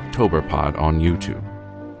 choose Octoberpod on YouTube.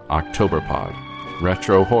 Octoberpod,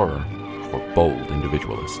 retro horror for bold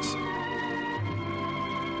individualists.